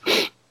that.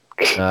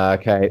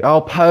 Okay.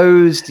 Oh,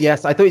 posed.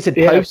 Yes, I thought you said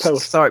post.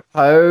 Post. Sorry,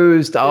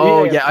 posed.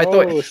 Oh, yeah. I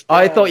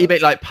thought you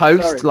meant like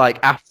post, sorry. Like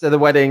after the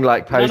wedding,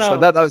 like post. No.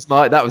 That was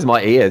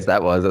my ears.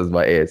 That was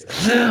my ears.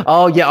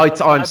 Oh, yeah.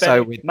 I'm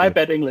so with my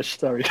bad English.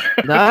 Sorry.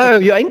 No,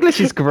 your English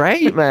is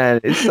great, man.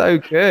 It's so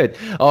good.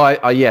 Oh,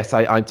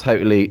 I'm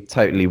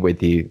totally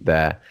with you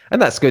there.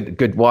 And that's good.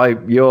 Good. Why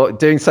you're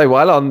doing so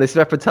well on this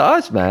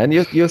reportage, man.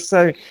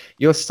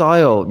 Your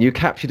style, you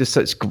captured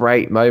such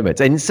great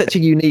moments in such a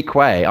unique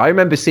way. I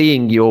remember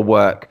seeing your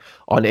work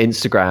on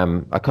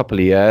Instagram a couple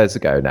of years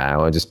ago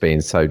now, and just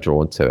being so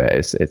drawn to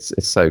it.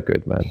 It's so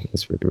good, man.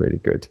 It's really, really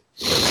good.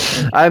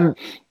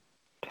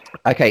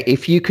 Okay,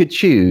 if you could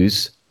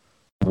choose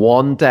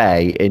one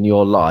day in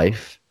your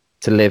life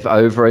to live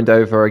over and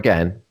over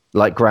again,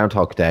 like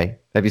Groundhog Day.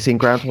 Have you seen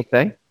Groundhog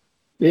Day?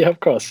 Yeah, of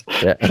course.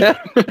 Yeah.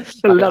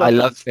 I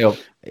love film.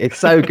 It's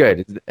so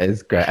good.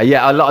 It's great.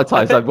 Yeah, a lot of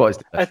times I've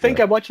watched it. I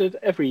think I watch it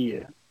every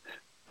year.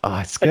 Oh,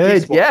 it's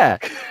good. Yeah.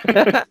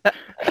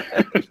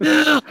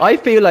 I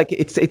feel like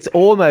it's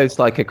almost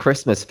like a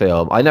Christmas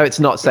film. I know it's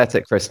not set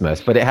at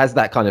Christmas, but it has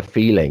that kind of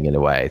feeling in a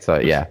way. So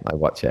yeah, I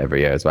watch it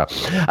every year as well.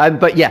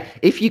 But yeah,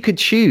 if you could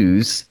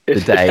choose the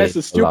day. It has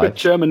a stupid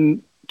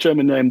German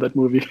name, that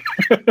movie.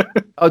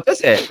 Oh,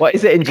 does it? What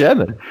is it in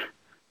German?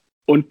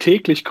 Und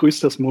täglich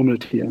grüßt das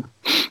Murmeltier.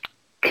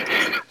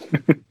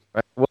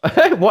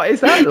 What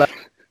is that?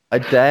 Like a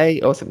day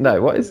or something?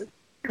 No, what is?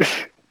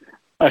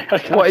 I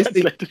can't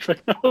translate it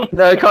right now.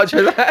 No, can't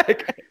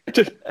translate.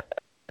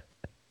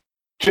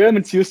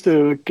 Germans used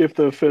to give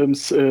the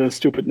films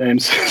stupid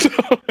names. So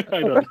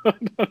I don't know.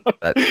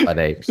 That's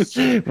funny.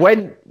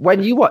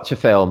 When you watch a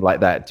film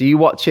like that, do you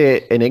watch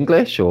it in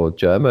English or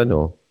German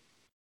or?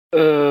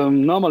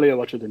 Normally I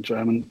watch it in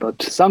German,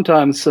 but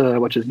sometimes I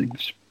watch it in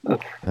English.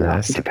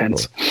 It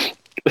depends.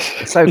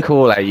 It's so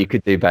cool how you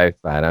could do both,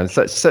 man. I'm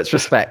such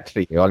respect for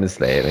you,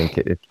 honestly. I think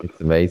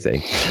it's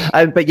amazing.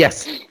 But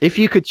yes, if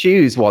you could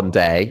choose one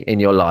day in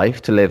your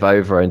life to live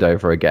over and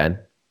over again,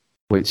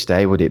 which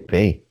day would it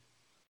be?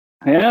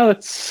 Yeah,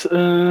 let's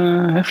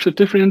have to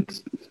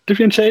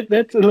differentiate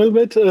that a little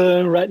bit.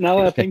 Right now,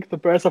 I think the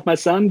birth of my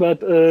son, but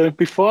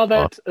before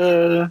that,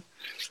 there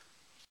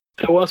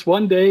was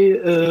one day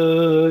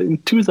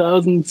in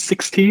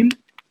 2016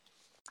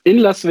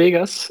 in Las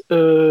Vegas.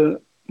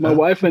 My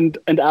wife and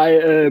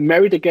I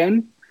married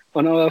again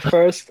on our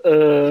first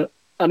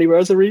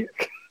anniversary.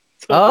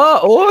 Oh,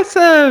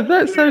 awesome!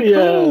 That's so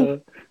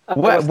cool.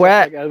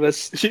 Where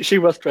she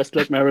was dressed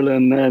like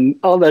Marilyn and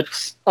all that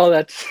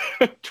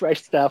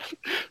trash stuff.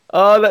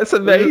 Oh, that's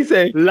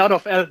amazing. A lot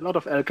of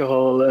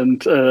alcohol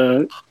and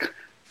that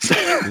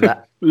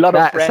lot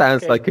of friends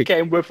sounds like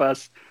came with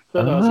us.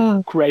 That was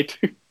a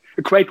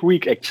great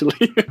week,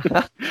 actually.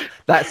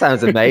 That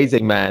sounds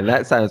amazing, man.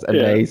 That sounds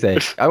amazing.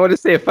 Yeah. I want to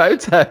see a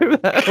photo.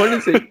 I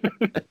want to see.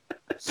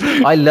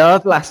 I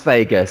love Las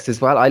Vegas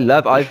as well.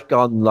 I've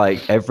gone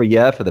like every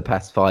year for the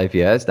past 5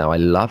 years now. I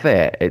love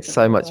it. It's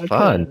so much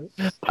fun.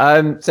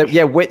 So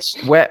yeah,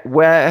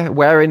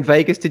 where in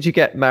Vegas did you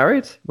get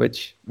married?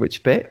 Which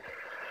bit?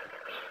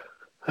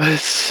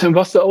 It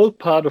was the old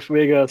part of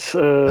Vegas.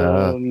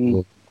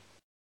 Cool.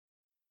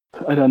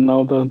 I don't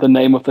know the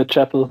name of the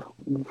chapel.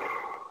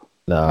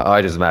 No,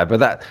 I just mad, but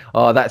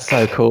that's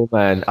so cool,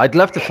 man. I'd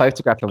love to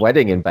photograph a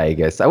wedding in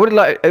Vegas. It would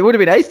have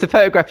been ace to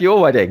photograph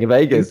your wedding in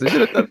Vegas. I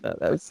should have done that.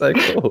 That was so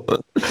cool.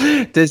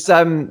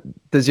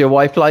 Does your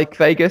wife like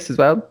Vegas as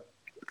well?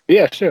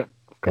 Yeah, sure.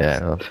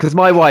 Yeah, because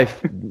my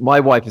wife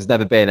has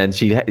never been, and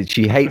she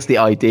hates the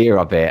idea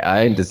of it.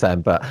 I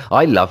understand, but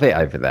I love it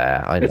over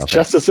there. It's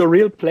just a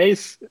surreal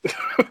place.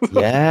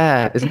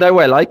 Yeah, there's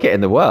nowhere like it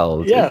in the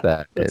world. Yeah, is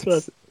there? That's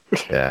right.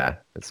 Yeah,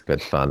 it's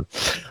good fun.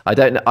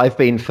 I've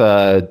been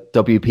for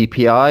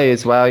WPPI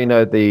as well,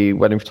 the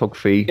wedding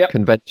photography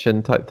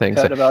convention type thing.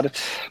 Heard about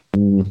it.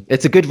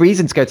 It's a good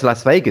reason to go to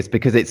Las Vegas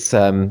because it's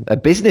a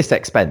business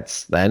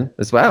expense then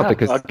as well.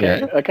 Okay.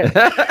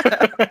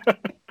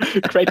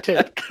 Great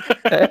tip.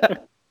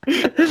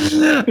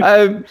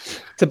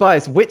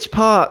 Tobias, which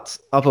part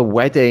of a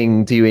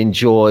wedding do you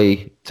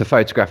enjoy to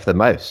photograph the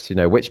most?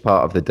 Which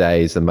part of the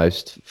day is the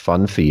most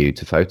fun for you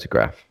to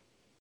photograph?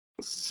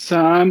 So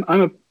I'm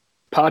a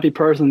party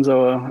person,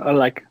 so I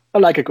like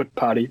a good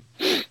party.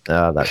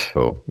 Oh, that's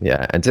cool.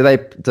 Yeah. And do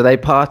they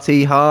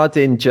party hard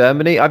in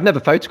Germany? I've never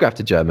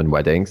photographed a German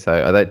wedding,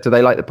 so do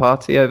they like the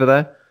party over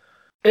there?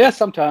 Yeah,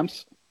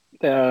 sometimes.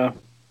 There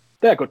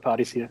are good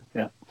parties here.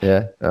 Yeah.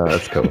 Yeah. Oh,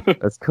 that's cool.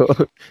 That's cool.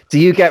 Do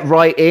you get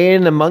right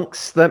in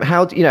amongst them?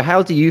 How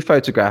do you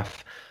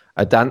photograph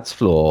a dance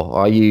floor?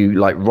 Are you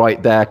like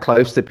right there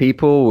close to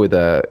people with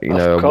a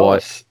of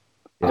course.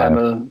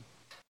 I'm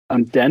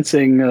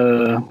dancing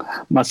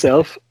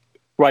myself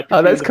right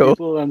between that's cool.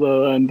 People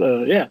and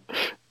yeah.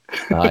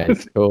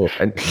 Nice, cool.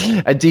 And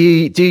do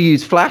you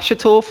use flash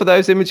at all for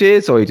those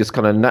images, or are you just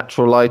kind of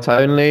natural light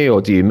only,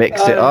 or do you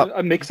mix it up?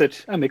 I mix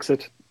it.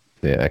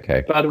 Yeah,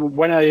 okay. But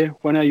when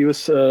I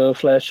use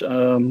flash,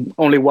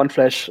 only one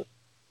flash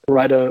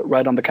right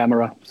on the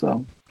camera,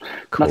 so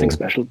cool. Nothing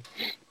special.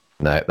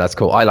 No, that's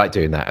cool. I like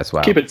doing that as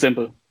well. Keep it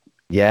simple.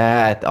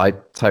 Yeah, I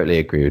totally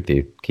agree with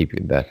you.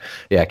 Keeping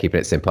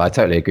it simple. I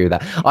totally agree with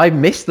that. I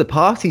missed the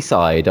party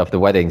side of the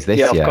weddings this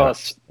year. Yeah, of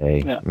course.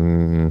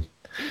 Yeah.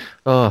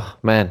 Oh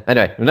man.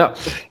 Anyway, no.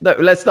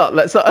 Let's not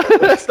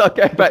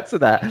go back to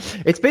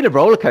that. It's been a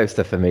roller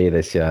coaster for me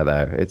this year,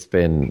 though. It's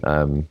been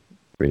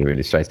really,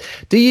 really strange.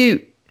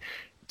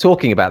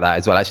 Talking about that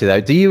as well, actually,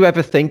 though, do you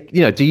ever think?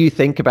 Do you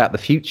think about the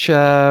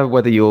future?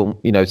 Whether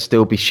you'll,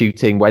 still be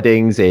shooting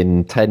weddings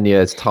in 10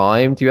 years'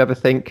 time? Do you ever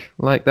think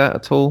like that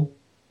at all?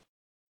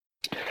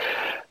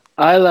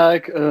 I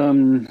like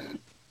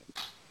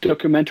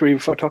documentary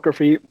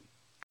photography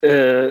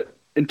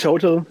in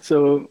total.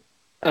 So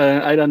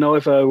I don't know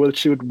if I will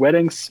shoot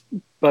weddings,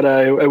 but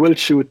I will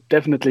shoot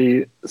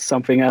definitely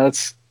something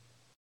else.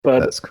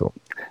 But that's cool.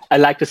 I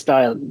like the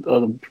style.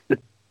 It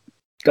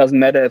doesn't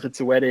matter if it's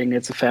a wedding,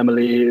 it's a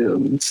family,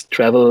 it's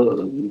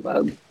travel.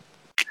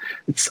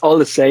 It's all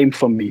the same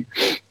for me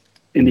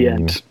in the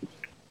end.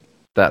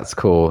 That's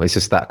cool. It's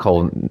just that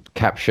whole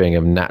capturing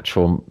of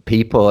natural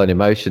people and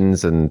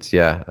emotions, and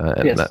yes.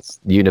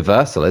 That's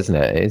universal, isn't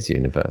it? It is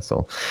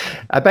universal.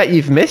 I bet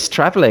you've missed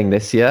traveling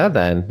this year.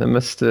 Then you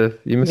must have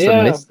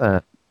missed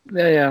that.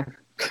 Yeah,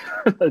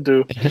 I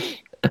do.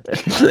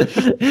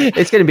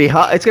 It's going to be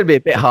hard. It's going to be a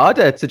bit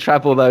harder to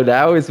travel though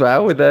now as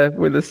well with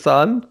the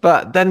son.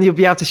 But then you'll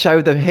be able to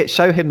show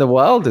him the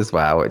world as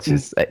well, which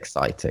is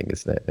exciting,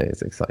 isn't it? It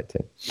is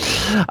exciting.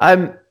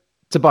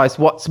 Tobias,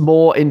 what's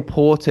more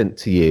important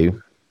to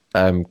you?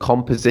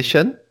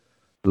 Composition,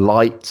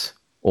 light,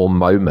 or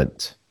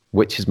moment?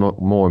 Which is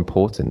more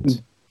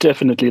important?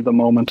 Definitely the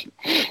moment.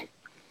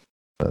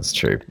 That's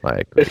true. I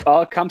agree. If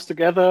all comes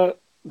together,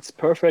 it's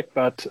perfect,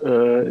 but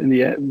in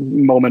the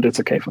moment, it's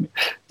okay for me.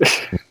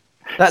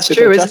 That's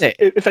true, isn't it?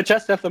 If I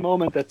just have the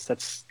moment,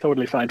 that's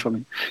totally fine for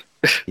me.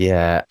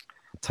 Yeah.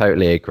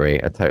 totally agree.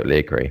 I totally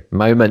agree.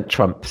 Moment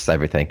trumps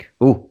everything.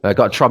 Ooh, I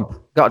got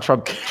a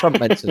Trump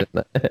mentioned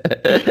in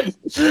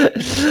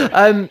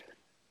there.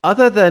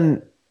 Other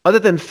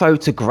than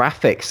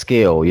photographic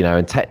skill,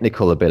 and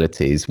technical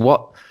abilities,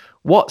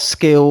 what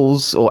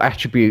skills or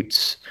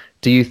attributes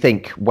do you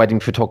think wedding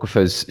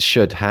photographers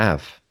should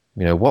have?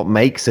 What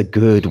makes a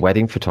good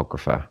wedding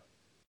photographer?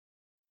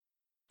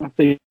 I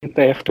think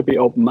they have to be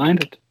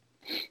open-minded.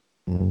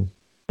 In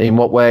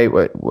what way?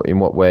 In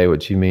what way? What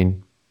do you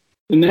mean?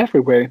 In every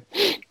way.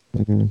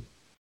 Mm-hmm.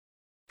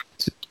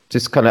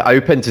 Just kind of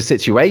open to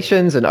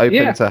situations and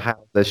open to how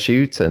they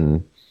shoot,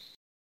 and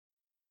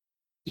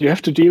you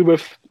have to deal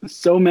with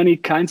so many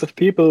kinds of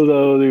people,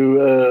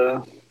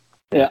 though.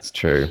 That's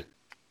true.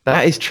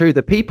 That is true.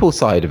 The people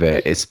side of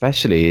it,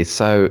 especially, is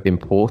so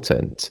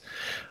important.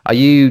 I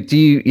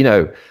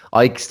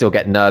still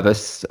get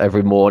nervous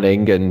every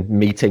morning and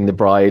meeting the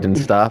bride and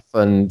stuff,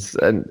 and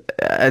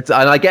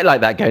I get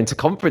like that going to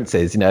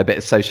conferences. A bit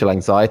of social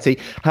anxiety.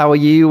 How are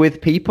you with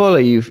people? Are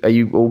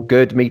you all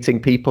good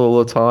meeting people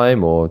all the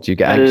time, or do you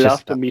get anxious? I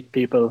love to meet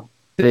people.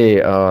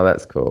 Oh,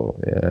 that's cool.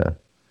 Yeah.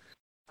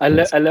 I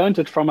learned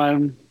it from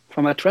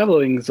my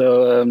traveling,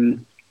 so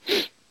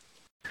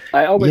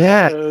I always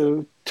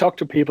talk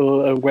to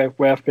people where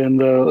I've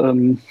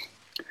been.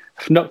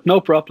 No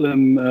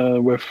problem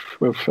with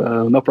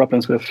no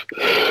problems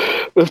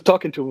with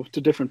talking to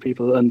different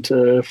people and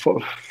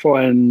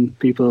foreign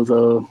people.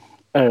 So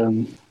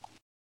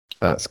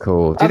that's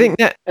cool. Do you think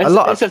that as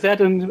I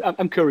said,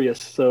 I'm curious.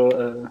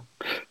 So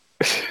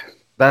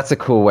that's a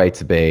cool way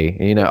to be.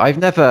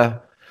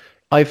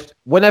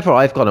 Whenever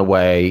I've gone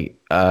away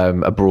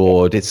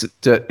abroad,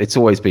 it's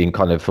always been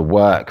kind of for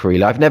work,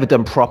 really. I've never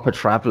done proper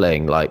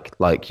traveling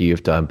like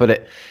you've done,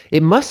 but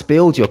it must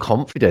build your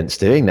confidence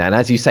doing that. And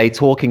as you say,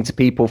 talking to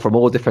people from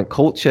all different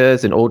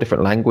cultures and all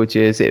different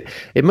languages,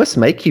 it must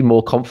make you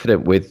more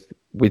confident with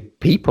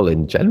people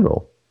in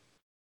general.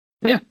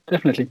 Yeah,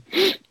 definitely.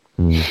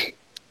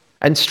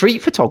 And street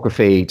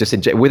photography, just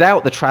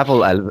without the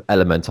travel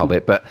element of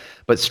it, but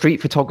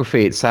street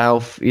photography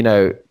itself,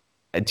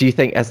 do you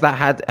think has that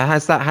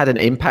had an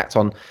impact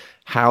on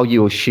how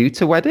you'll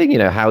shoot a wedding?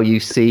 How you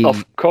see?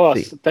 Of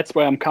course, that's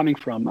where I'm coming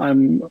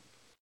from.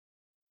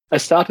 I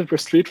started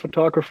with street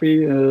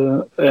photography,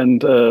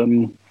 and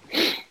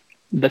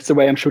that's the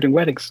way I'm shooting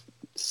weddings.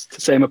 It's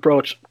the same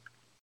approach.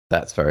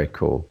 That's very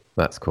cool.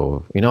 That's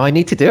cool. I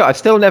need to do it. I've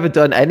still never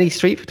done any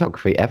street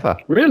photography ever.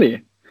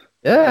 Really?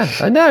 Yeah,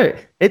 I know.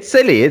 It's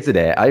silly, isn't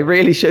it? I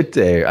really should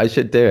do. I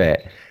should do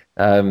it.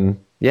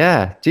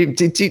 Yeah.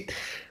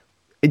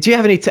 Do you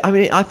have any?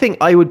 I think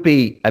I would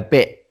be a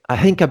bit.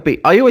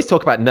 I always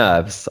talk about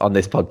nerves on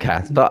this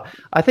podcast, but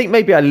I think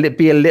maybe I'd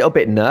be a little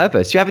bit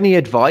nervous. Do you have any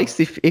advice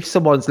if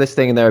someone's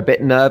listening and they're a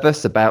bit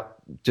nervous about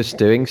just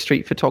doing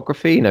street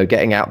photography?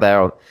 Getting out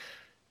there.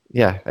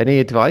 Any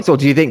advice, or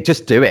do you think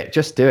just do it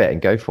and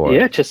go for it?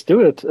 Yeah, just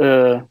do it.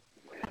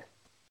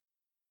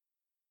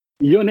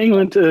 You're in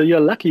England. You're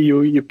lucky.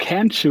 You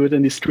can shoot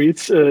in the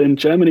streets. In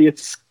Germany,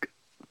 it's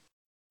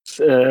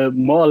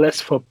more or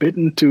less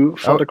forbidden to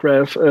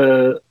photograph.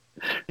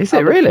 Is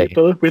it really?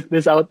 People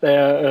without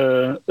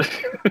their.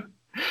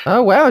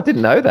 Oh wow! I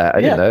didn't know that.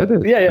 I didn't know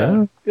that.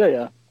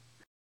 Yeah.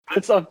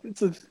 It's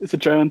a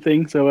German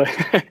thing, so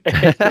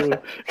I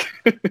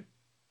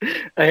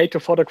hate to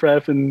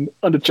photograph on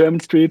the German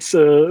streets.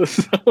 So.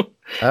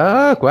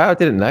 Oh wow! I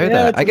didn't know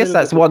that. I guess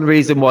that's one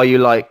reason why you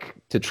like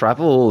to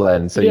travel,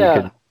 and so you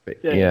can.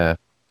 Yeah.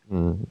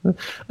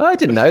 I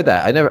didn't know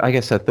that. I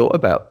guess I thought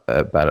about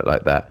it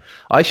like that.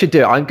 I should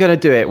do it. I'm going to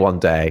do it one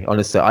day.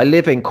 Honestly, I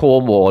live in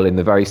Cornwall in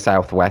the very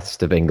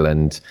southwest of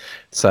England,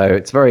 so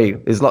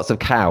there's lots of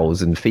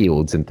cows and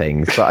fields and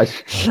things.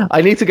 But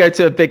I need to go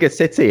to a bigger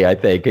city, I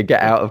think, and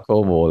get out of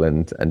Cornwall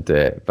and do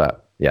it.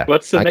 But yeah.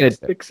 What's the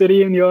next big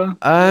city in your?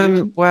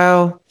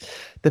 Well,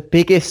 the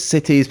biggest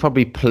city is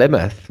probably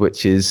Plymouth,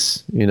 which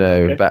is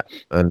about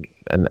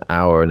an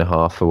hour and a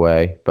half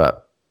away,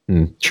 but.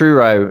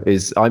 Truro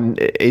is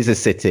a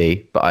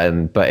city, but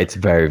it's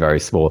very, very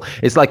small.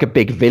 It's like a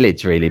big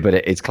village, really, but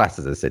it's classed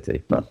as a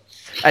city. But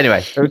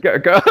anyway, we'll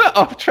go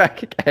off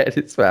track again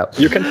as well.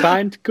 You can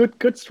find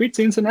good street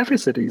scenes in every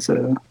city,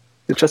 so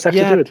you just have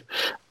to do it.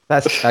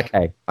 That's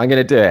okay. I'm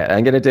going to do it.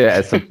 I'm going to do it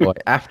at some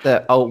point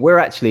after. Oh, we're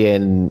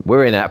in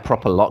a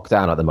proper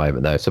lockdown at the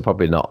moment, though, so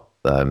probably not.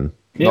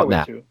 Not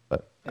now. Too.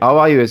 But,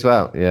 are you as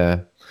well?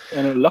 Yeah.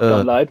 And a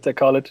lockdown light, they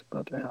call it.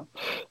 But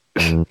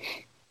yeah.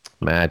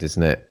 Mad,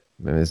 isn't it?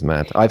 It is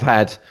mad.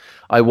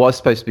 I was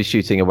supposed to be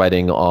shooting a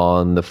wedding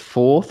on the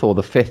 4th or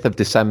the 5th of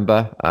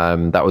December.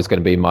 That was going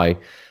to be my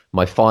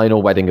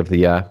final wedding of the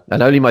year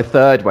and only my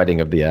third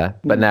wedding of the year.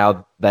 But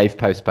now they've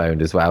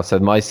postponed as well. So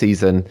my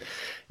season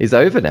is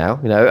over now.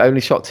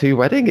 Only shot 2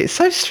 weddings. It's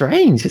so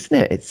strange, isn't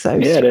it? It's so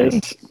strange.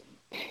 It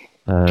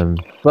is.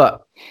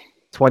 But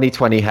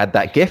 2020 had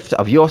that gift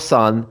of your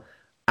son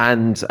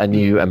and a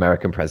new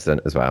American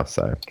president as well.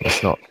 So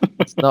it's not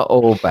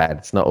all bad.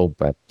 It's not all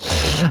bad.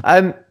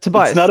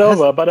 Tobias, it's not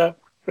over, but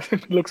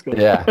it looks good.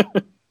 Yeah,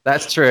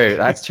 that's true.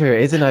 That's true.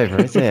 It isn't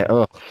over, is it?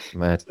 Oh,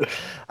 mad.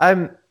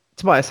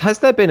 Tobias, has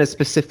there been a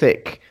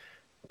specific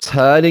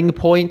turning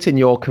point in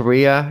your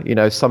career? You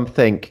know,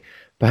 something,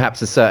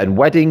 perhaps a certain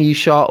wedding you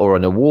shot or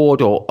an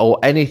award or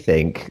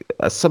anything,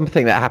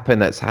 something that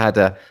happened that's had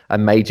a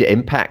major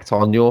impact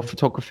on your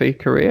photography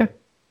career?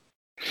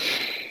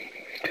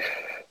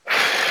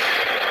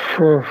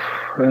 It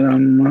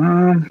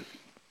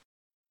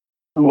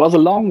was a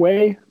long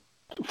way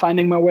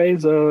finding my way.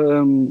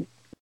 So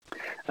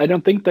I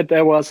don't think that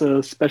there was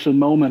a special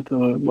moment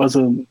or it was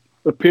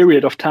a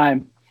period of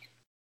time.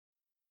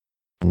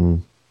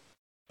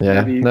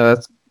 Yeah, Maybe, no,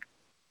 that's...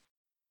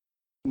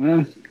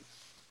 Well,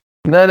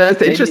 No,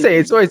 it's interesting.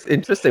 It's always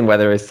interesting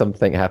whether it's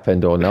something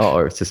happened or not,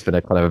 or it's just been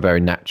a kind of a very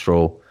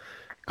natural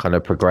kind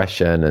of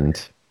progression.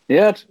 And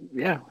yeah,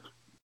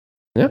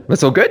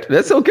 that's all good.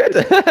 That's all good.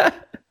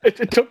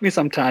 it took me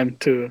some time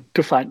to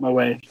find my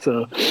way.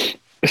 So,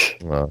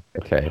 well,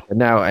 okay. And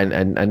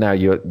now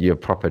you're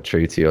proper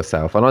true to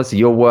yourself. And honestly,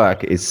 your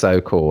work is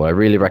so cool. I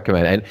really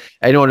recommend it. And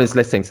anyone who's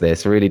listening to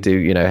this, really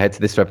do, head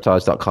to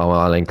thisreportage.com.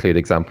 I'll include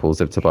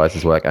examples of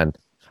Tobias's work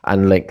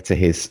and link to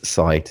his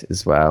site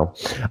as well.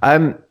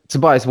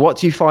 Tobias, what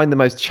do you find the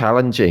most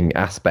challenging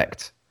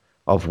aspect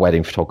of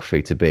wedding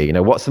photography to be?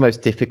 What's the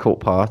most difficult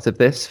part of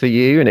this for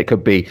you? And it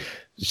could be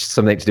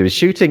something to do with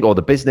shooting or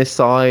the business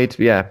side.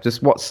 Yeah,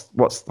 just what's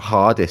the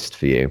hardest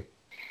for you?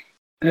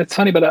 It's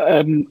funny, but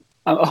I'm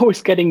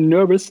always getting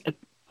nervous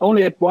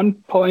only at one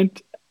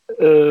point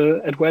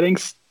at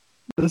weddings.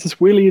 This is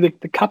really the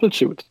couple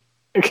shoot.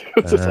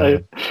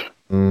 I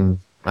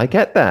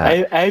get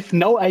that. I have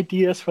no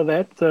ideas for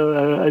that,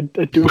 so I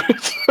do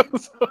it.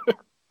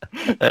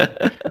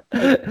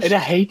 And I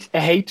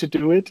hate to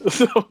do it,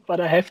 but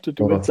I have to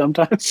do it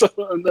sometimes.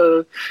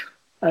 So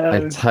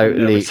I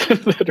totally.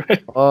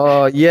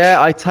 Oh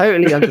yeah, I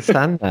totally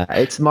understand that.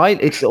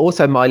 It's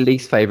also my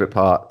least favorite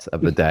part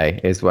of the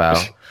day as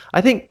well.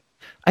 I think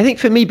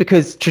for me,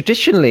 because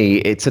traditionally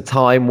it's a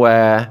time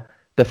where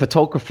the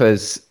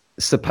photographer's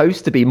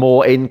supposed to be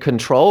more in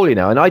control, and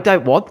I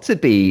don't want to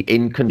be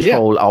in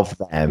control of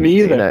them.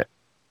 Me either.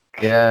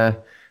 Yeah.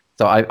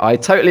 So I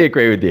totally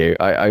agree with you.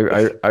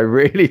 I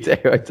really do.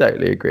 I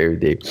totally agree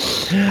with you.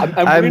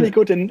 I'm really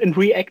good in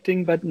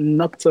reacting, but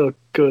not so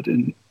good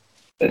in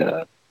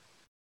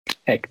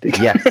acting.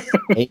 Yes.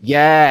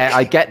 Yeah,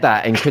 I get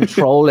that, in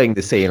controlling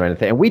the scene or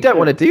anything. And we don't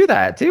want to do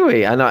that, do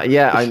we? And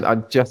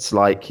I'm just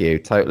like you,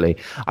 totally.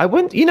 I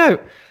wouldn't,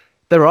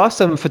 there are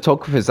some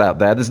photographers out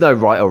there, there's no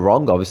right or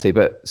wrong, obviously,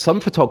 but some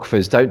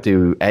photographers don't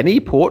do any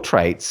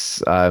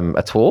portraits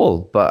at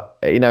all. But,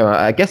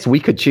 I guess we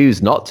could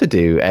choose not to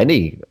do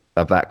any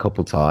of that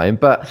couple time.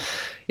 But,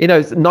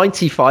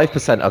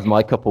 95% of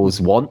my couples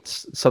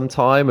want some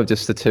time of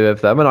just the two of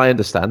them. And I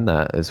understand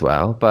that as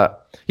well.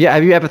 But yeah,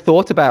 have you ever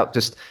thought about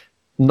just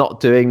not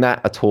doing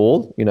that at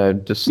all?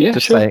 Sure.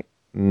 Saying,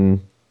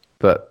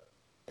 but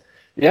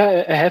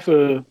yeah, I have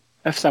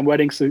some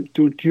weddings to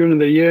do during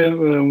the year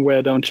where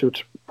I don't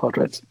shoot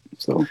portraits.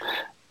 So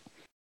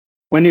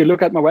when you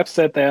look at my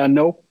website, there are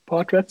no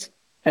portraits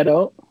at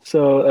all.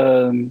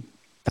 So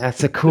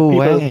that's a cool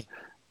way.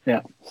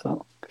 Yeah.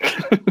 So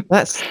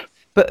that's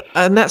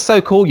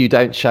so cool. You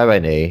don't show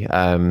any.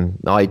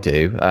 I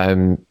do.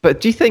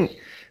 But do you think?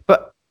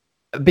 But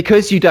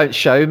because you don't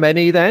show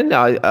many, then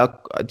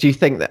do you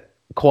think that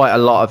quite a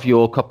lot of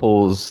your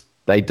couples,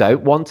 they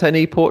don't want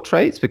any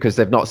portraits because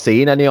they've not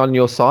seen any on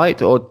your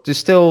site? Or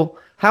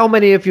how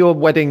many of your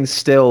weddings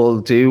still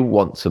do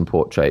want some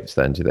portraits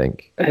then, do you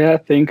think? Yeah, I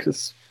think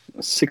it's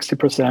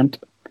 60%.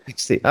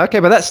 60. Okay,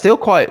 but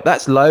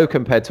that's low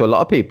compared to a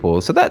lot of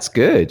people. So that's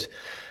good.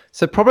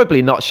 So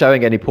probably not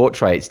showing any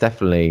portraits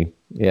definitely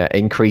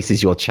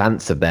increases your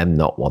chance of them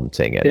not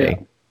wanting any. Yeah.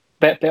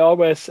 But they're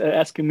always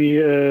asking me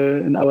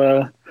in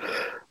our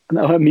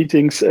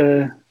meetings,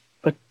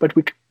 but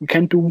we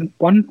can do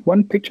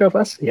one picture of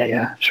us.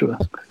 Yeah, sure.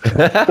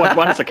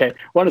 one is okay.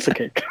 One is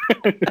okay.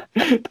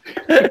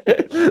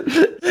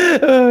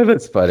 Oh,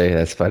 that's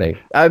funny.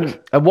 And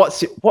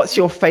what's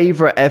your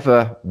favorite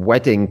ever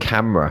wedding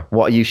camera?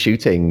 What are you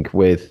shooting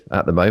with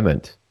at the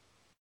moment?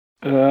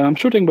 I'm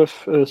shooting with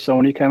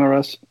Sony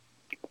cameras.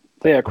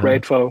 They are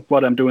great for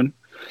what I'm doing.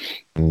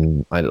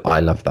 I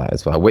love that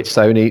as well. Which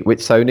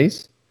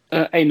Sonys?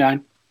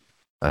 A9.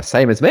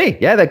 Same as me.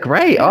 Yeah, they're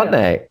great, aren't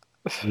they?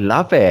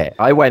 Love it.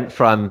 I went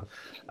from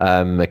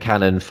a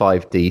Canon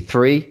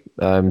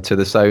 5D3 to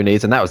the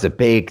Sonys, and that was a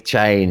big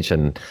change.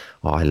 And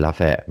I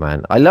love it,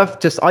 man. I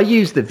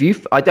use the view.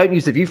 I don't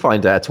use the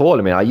viewfinder at all.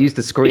 I mean, I use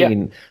the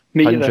screen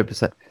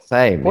 100%.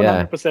 Same,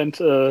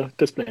 100%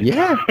 display.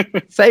 Yeah,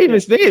 same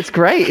as me. It's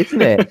great,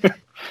 isn't it?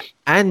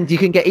 And you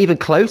can get even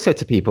closer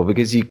to people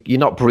because you're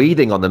not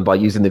breathing on them by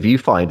using the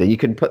viewfinder. You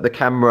can put the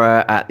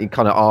camera at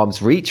kind of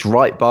arm's reach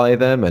right by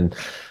them, and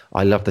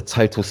I love the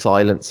total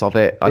silence of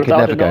it. I could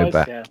never go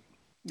back.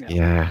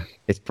 Yeah,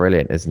 it's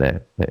brilliant, isn't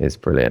it? It is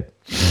brilliant.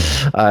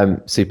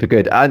 Super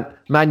good. And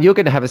man, you're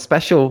going to have a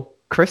special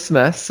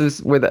Christmas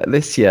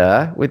this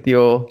year with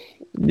your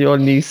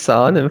new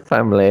son and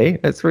family.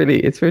 It's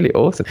really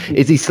awesome.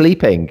 Is he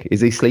sleeping?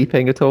 Is he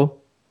sleeping at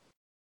all?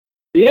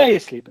 Yeah,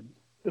 he's sleeping.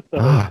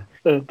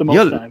 The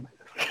most time.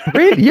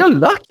 Really? You're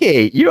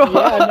lucky. You are.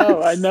 Yeah,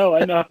 I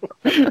know.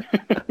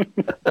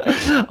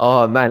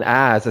 Oh man,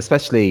 as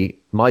especially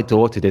my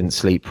daughter didn't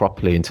sleep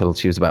properly until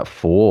she was about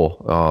 4.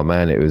 Oh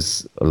man, it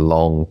was a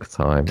long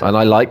time. And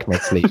I like my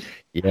sleep.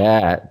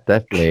 Yeah,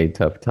 definitely a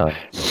tough time.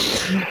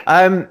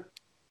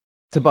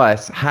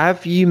 Tobias,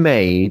 have you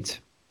made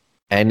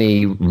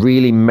any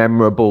really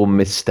memorable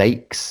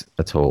mistakes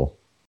at all?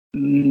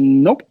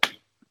 Nope.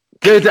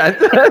 Good.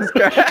 That's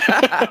great.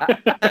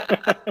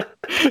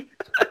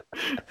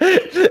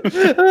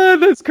 Oh,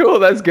 that's cool.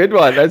 That's a good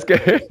one. That's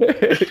good.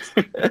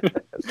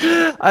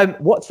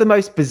 What's the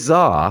most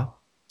bizarre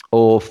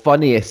or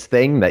funniest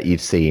thing that you've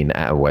seen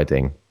at a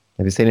wedding?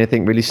 Have you seen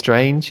anything really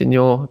strange in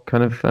your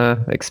kind of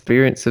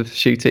experience of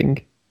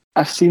shooting?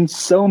 I've seen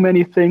so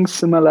many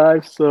things in my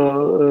life,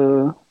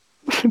 so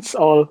it's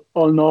all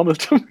normal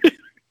to me.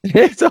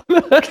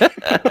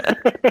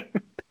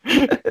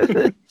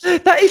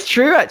 That is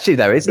true, actually,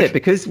 though, isn't it?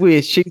 Because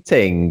we're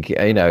shooting,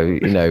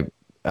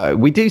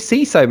 we do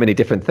see so many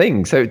different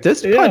things, so it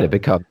does kind of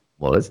become,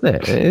 well, isn't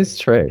it? It is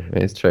true.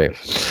 It is true.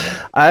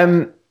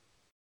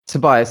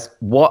 Tobias,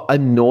 what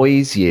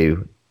annoys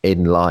you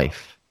in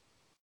life?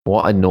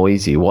 What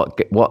annoys you?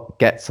 What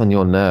gets on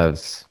your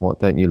nerves? What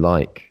don't you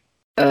like?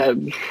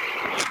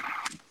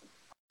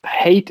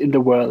 Hate in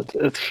the world.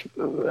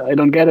 I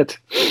don't get it.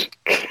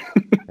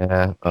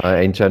 Yeah,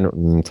 in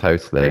general,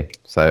 totally.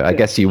 So I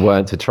guess you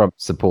weren't a Trump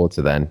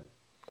supporter then.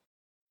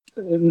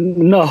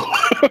 No.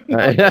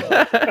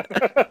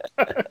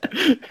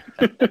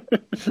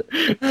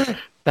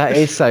 That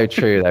is so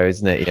true, though,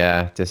 isn't it?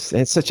 Yeah, just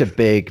it's such a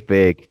big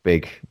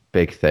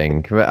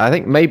thing. I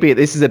think maybe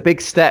this is a big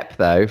step,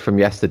 though, from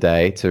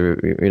yesterday to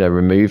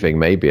removing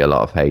maybe a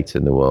lot of hate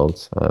in the world.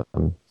 So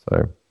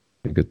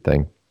a good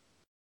thing.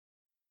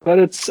 But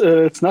it's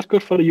not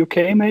good for the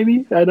UK.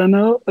 Maybe I don't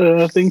know.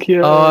 I think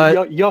you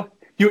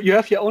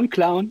have your own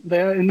clown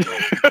there.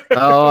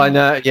 Oh, I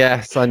know.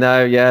 Yes, I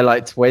know. Yeah,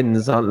 like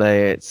twins, aren't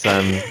they? It's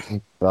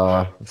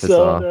bizarre.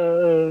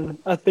 So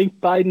I think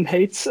Biden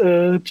hates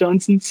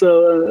Johnson,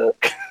 so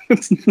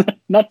it's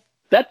not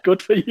that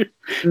good for you.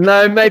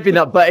 No, maybe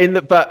not. But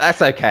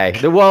that's okay.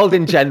 The world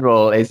in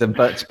general is a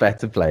much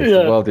better place.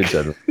 Yeah. The world in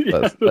general.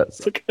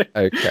 That's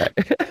okay.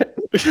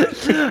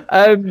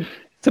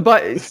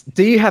 Tobias,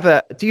 do you have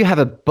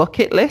a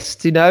bucket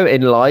list,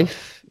 in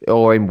life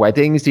or in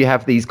weddings? Do you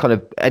have these kind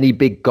of any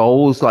big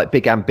goals, like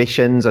big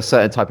ambitions, a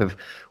certain type of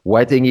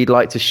wedding you'd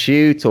like to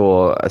shoot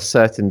or a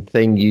certain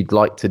thing you'd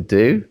like to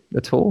do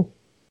at all?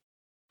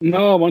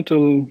 No, I want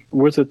to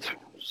visit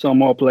some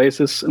more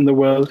places in the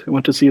world. I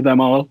want to see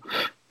them all.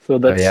 So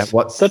that's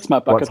my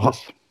bucket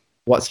list.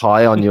 What's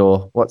high on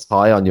your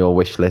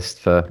wish list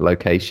for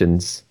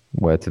locations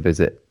where to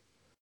visit?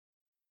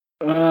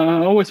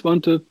 I always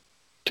wanted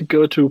to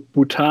go to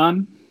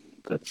Bhutan.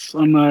 That's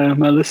on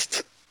my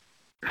list.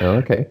 Oh,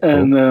 okay. Cool.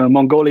 And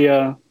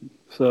Mongolia.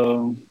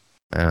 So.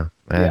 Oh, man,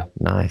 yeah.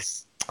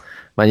 Nice.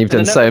 Man, you've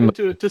done so much.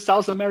 To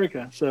South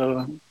America.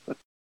 So.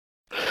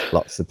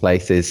 Lots of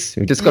places.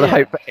 We've just got to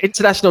hope for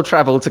international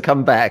travel to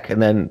come back,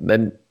 and then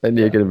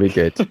you're going to be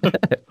good.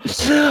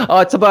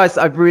 Oh, Tobias,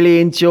 I've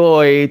really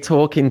enjoyed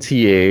talking to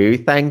you.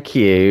 Thank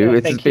you.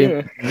 It's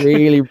been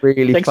really,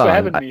 really Thanks fun.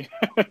 Thanks for having me.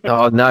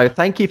 Oh no,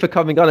 thank you for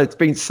coming on. It's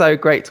been so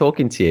great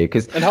talking to you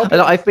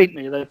I've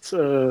been. That's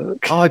Oh,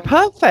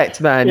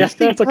 perfect, man. You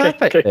speak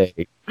perfectly.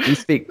 Okay. You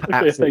speak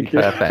absolutely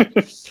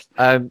perfect.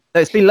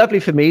 It's been lovely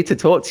for me to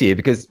talk to you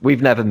because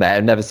we've never met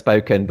and never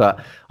spoken,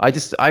 but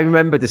I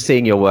remember just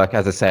seeing your work,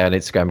 as I say, on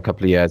Instagram a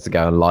couple of years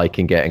ago and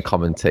liking it and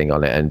commenting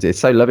on it, and it's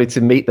so lovely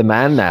to meet the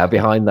man now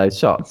behind those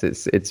shots.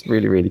 It's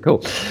really, really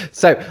cool.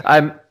 So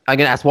I'm going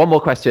to ask one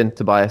more question,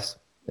 Tobias,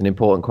 an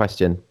important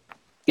question.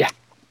 Yeah.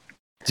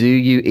 Do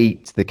you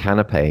eat the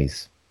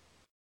canapes?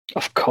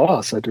 Of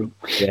course I do.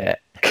 Yeah.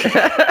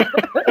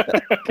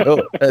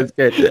 Cool. That's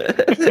good.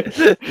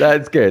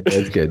 That's good.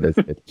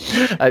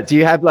 Do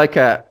you have like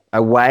a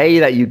way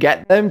that you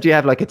get them? Do you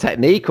have like a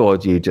technique, or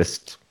do you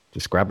just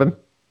grab them?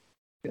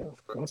 Yeah,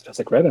 of course.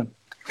 Just grab them.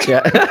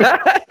 Yeah.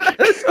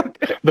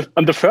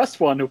 I'm the first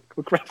one who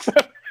grabs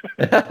them.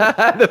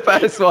 The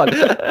first one.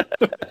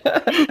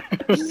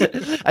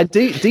 And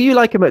do you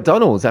like a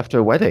McDonald's after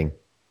a wedding?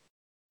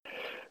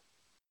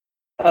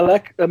 I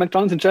like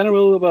McDonald's in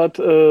general, but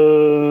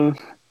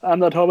I'm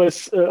not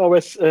always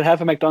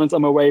have a McDonald's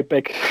on my way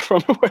back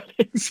from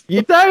weddings.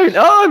 You don't?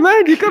 Oh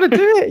man, you got to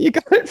do it. You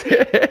got to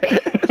do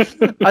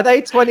it. Are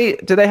they 20?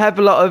 Do they have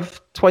a lot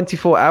of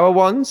 24-hour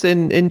ones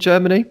in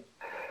Germany?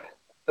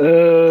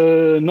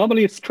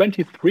 Normally it's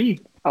 23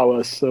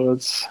 hours, so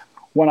it's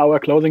 1 hour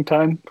closing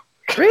time.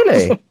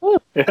 Really? Oh,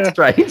 that's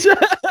strange.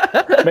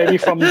 Maybe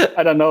from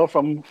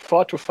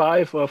 4 to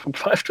 5 or from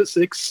 5 to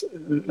 6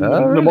 in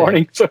the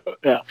morning. So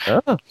yeah.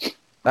 Oh.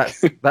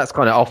 That's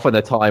kind of often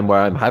a time where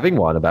I'm having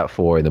one about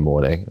 4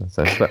 a.m.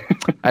 So, but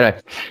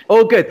anyway,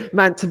 all good,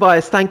 man.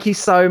 Tobias, thank you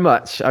so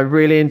much. I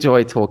really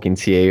enjoyed talking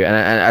to you. And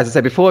as I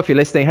said before, if you're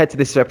listening, head to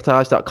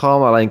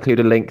thisisreportage.com. I'll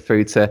include a link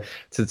through to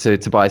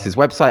Tobias's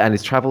website and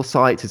his travel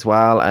site as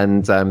well,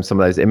 and some of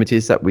those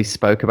images that we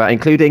spoke about,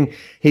 including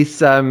his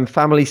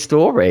family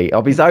story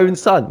of his own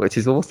son, which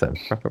is awesome.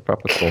 Proper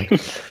cool.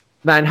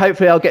 Man,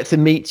 hopefully I'll get to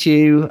meet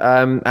you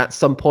at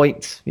some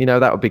point.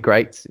 That would be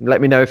great. Let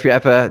me know if you're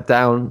ever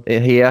down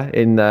here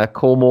in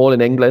Cornwall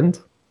in England.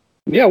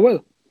 Yeah,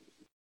 well,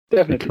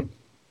 definitely.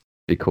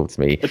 Be cool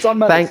to meet. It's on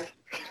my list.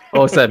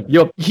 Awesome.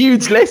 Your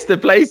huge list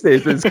of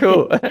places is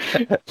cool.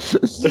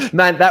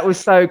 Man, that was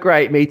so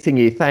great meeting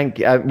you. Thank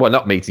you. Well,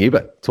 not meeting you,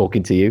 but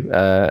talking to you.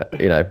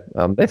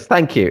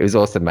 Thank you. It was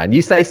awesome, man.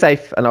 You stay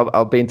safe, and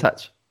I'll be in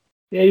touch.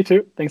 Yeah, you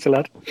too. Thanks a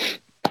lot.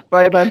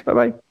 Bye, man.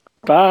 Bye-bye.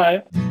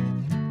 Bye.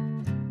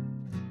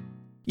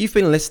 You've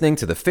been listening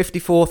to the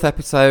 54th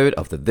episode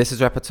of the This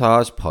Is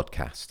Reportage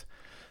podcast.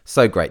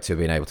 So great to have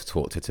been able to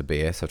talk to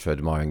Tobias after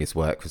admiring his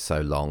work for so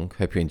long.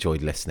 Hope you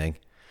enjoyed listening.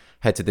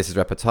 Head to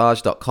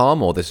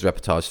thisisreportage.com or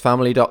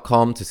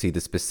thisisreportagefamily.com to see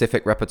the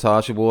specific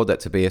reportage award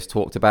that Tobias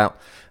talked about,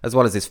 as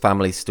well as his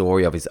family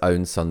story of his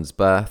own son's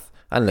birth,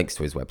 and links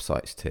to his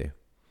websites too.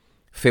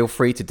 Feel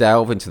free to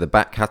delve into the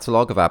back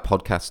catalogue of our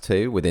podcast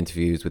too, with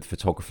interviews with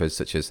photographers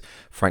such as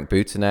Frank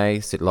Boutonnet,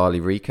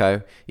 Citlali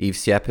Rico, Yves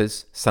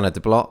Sieppers, Sanna de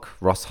Block,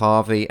 Ross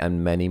Harvey,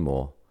 and many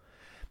more.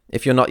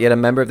 If you're not yet a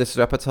member of This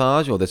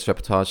Reportage or This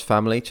Reportage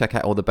family, check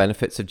out all the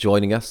benefits of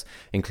joining us,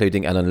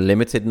 including an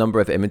unlimited number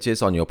of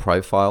images on your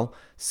profile,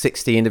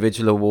 60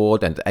 individual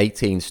award and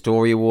 18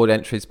 story award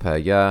entries per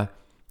year,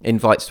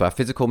 invites to our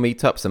physical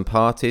meetups and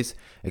parties,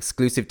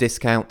 exclusive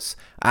discounts,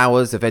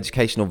 hours of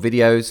educational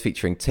videos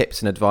featuring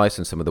tips and advice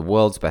from some of the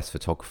world's best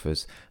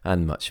photographers,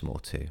 and much more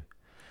too.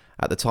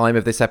 At the time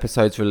of this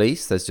episode's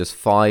release, there's just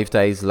 5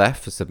 days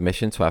left for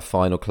submission to our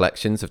final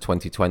collections of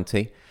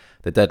 2020.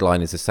 The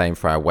deadline is the same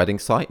for our wedding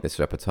site, This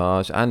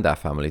Reportage, and our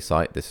family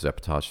site, This is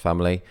Reportage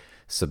Family.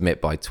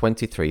 Submit by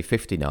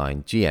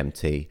 23:59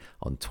 GMT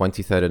on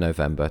 23rd of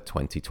November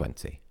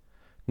 2020.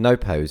 No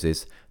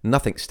poses,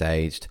 nothing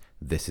staged.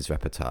 This is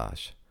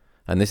Reportage.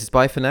 And this is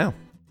bye for now.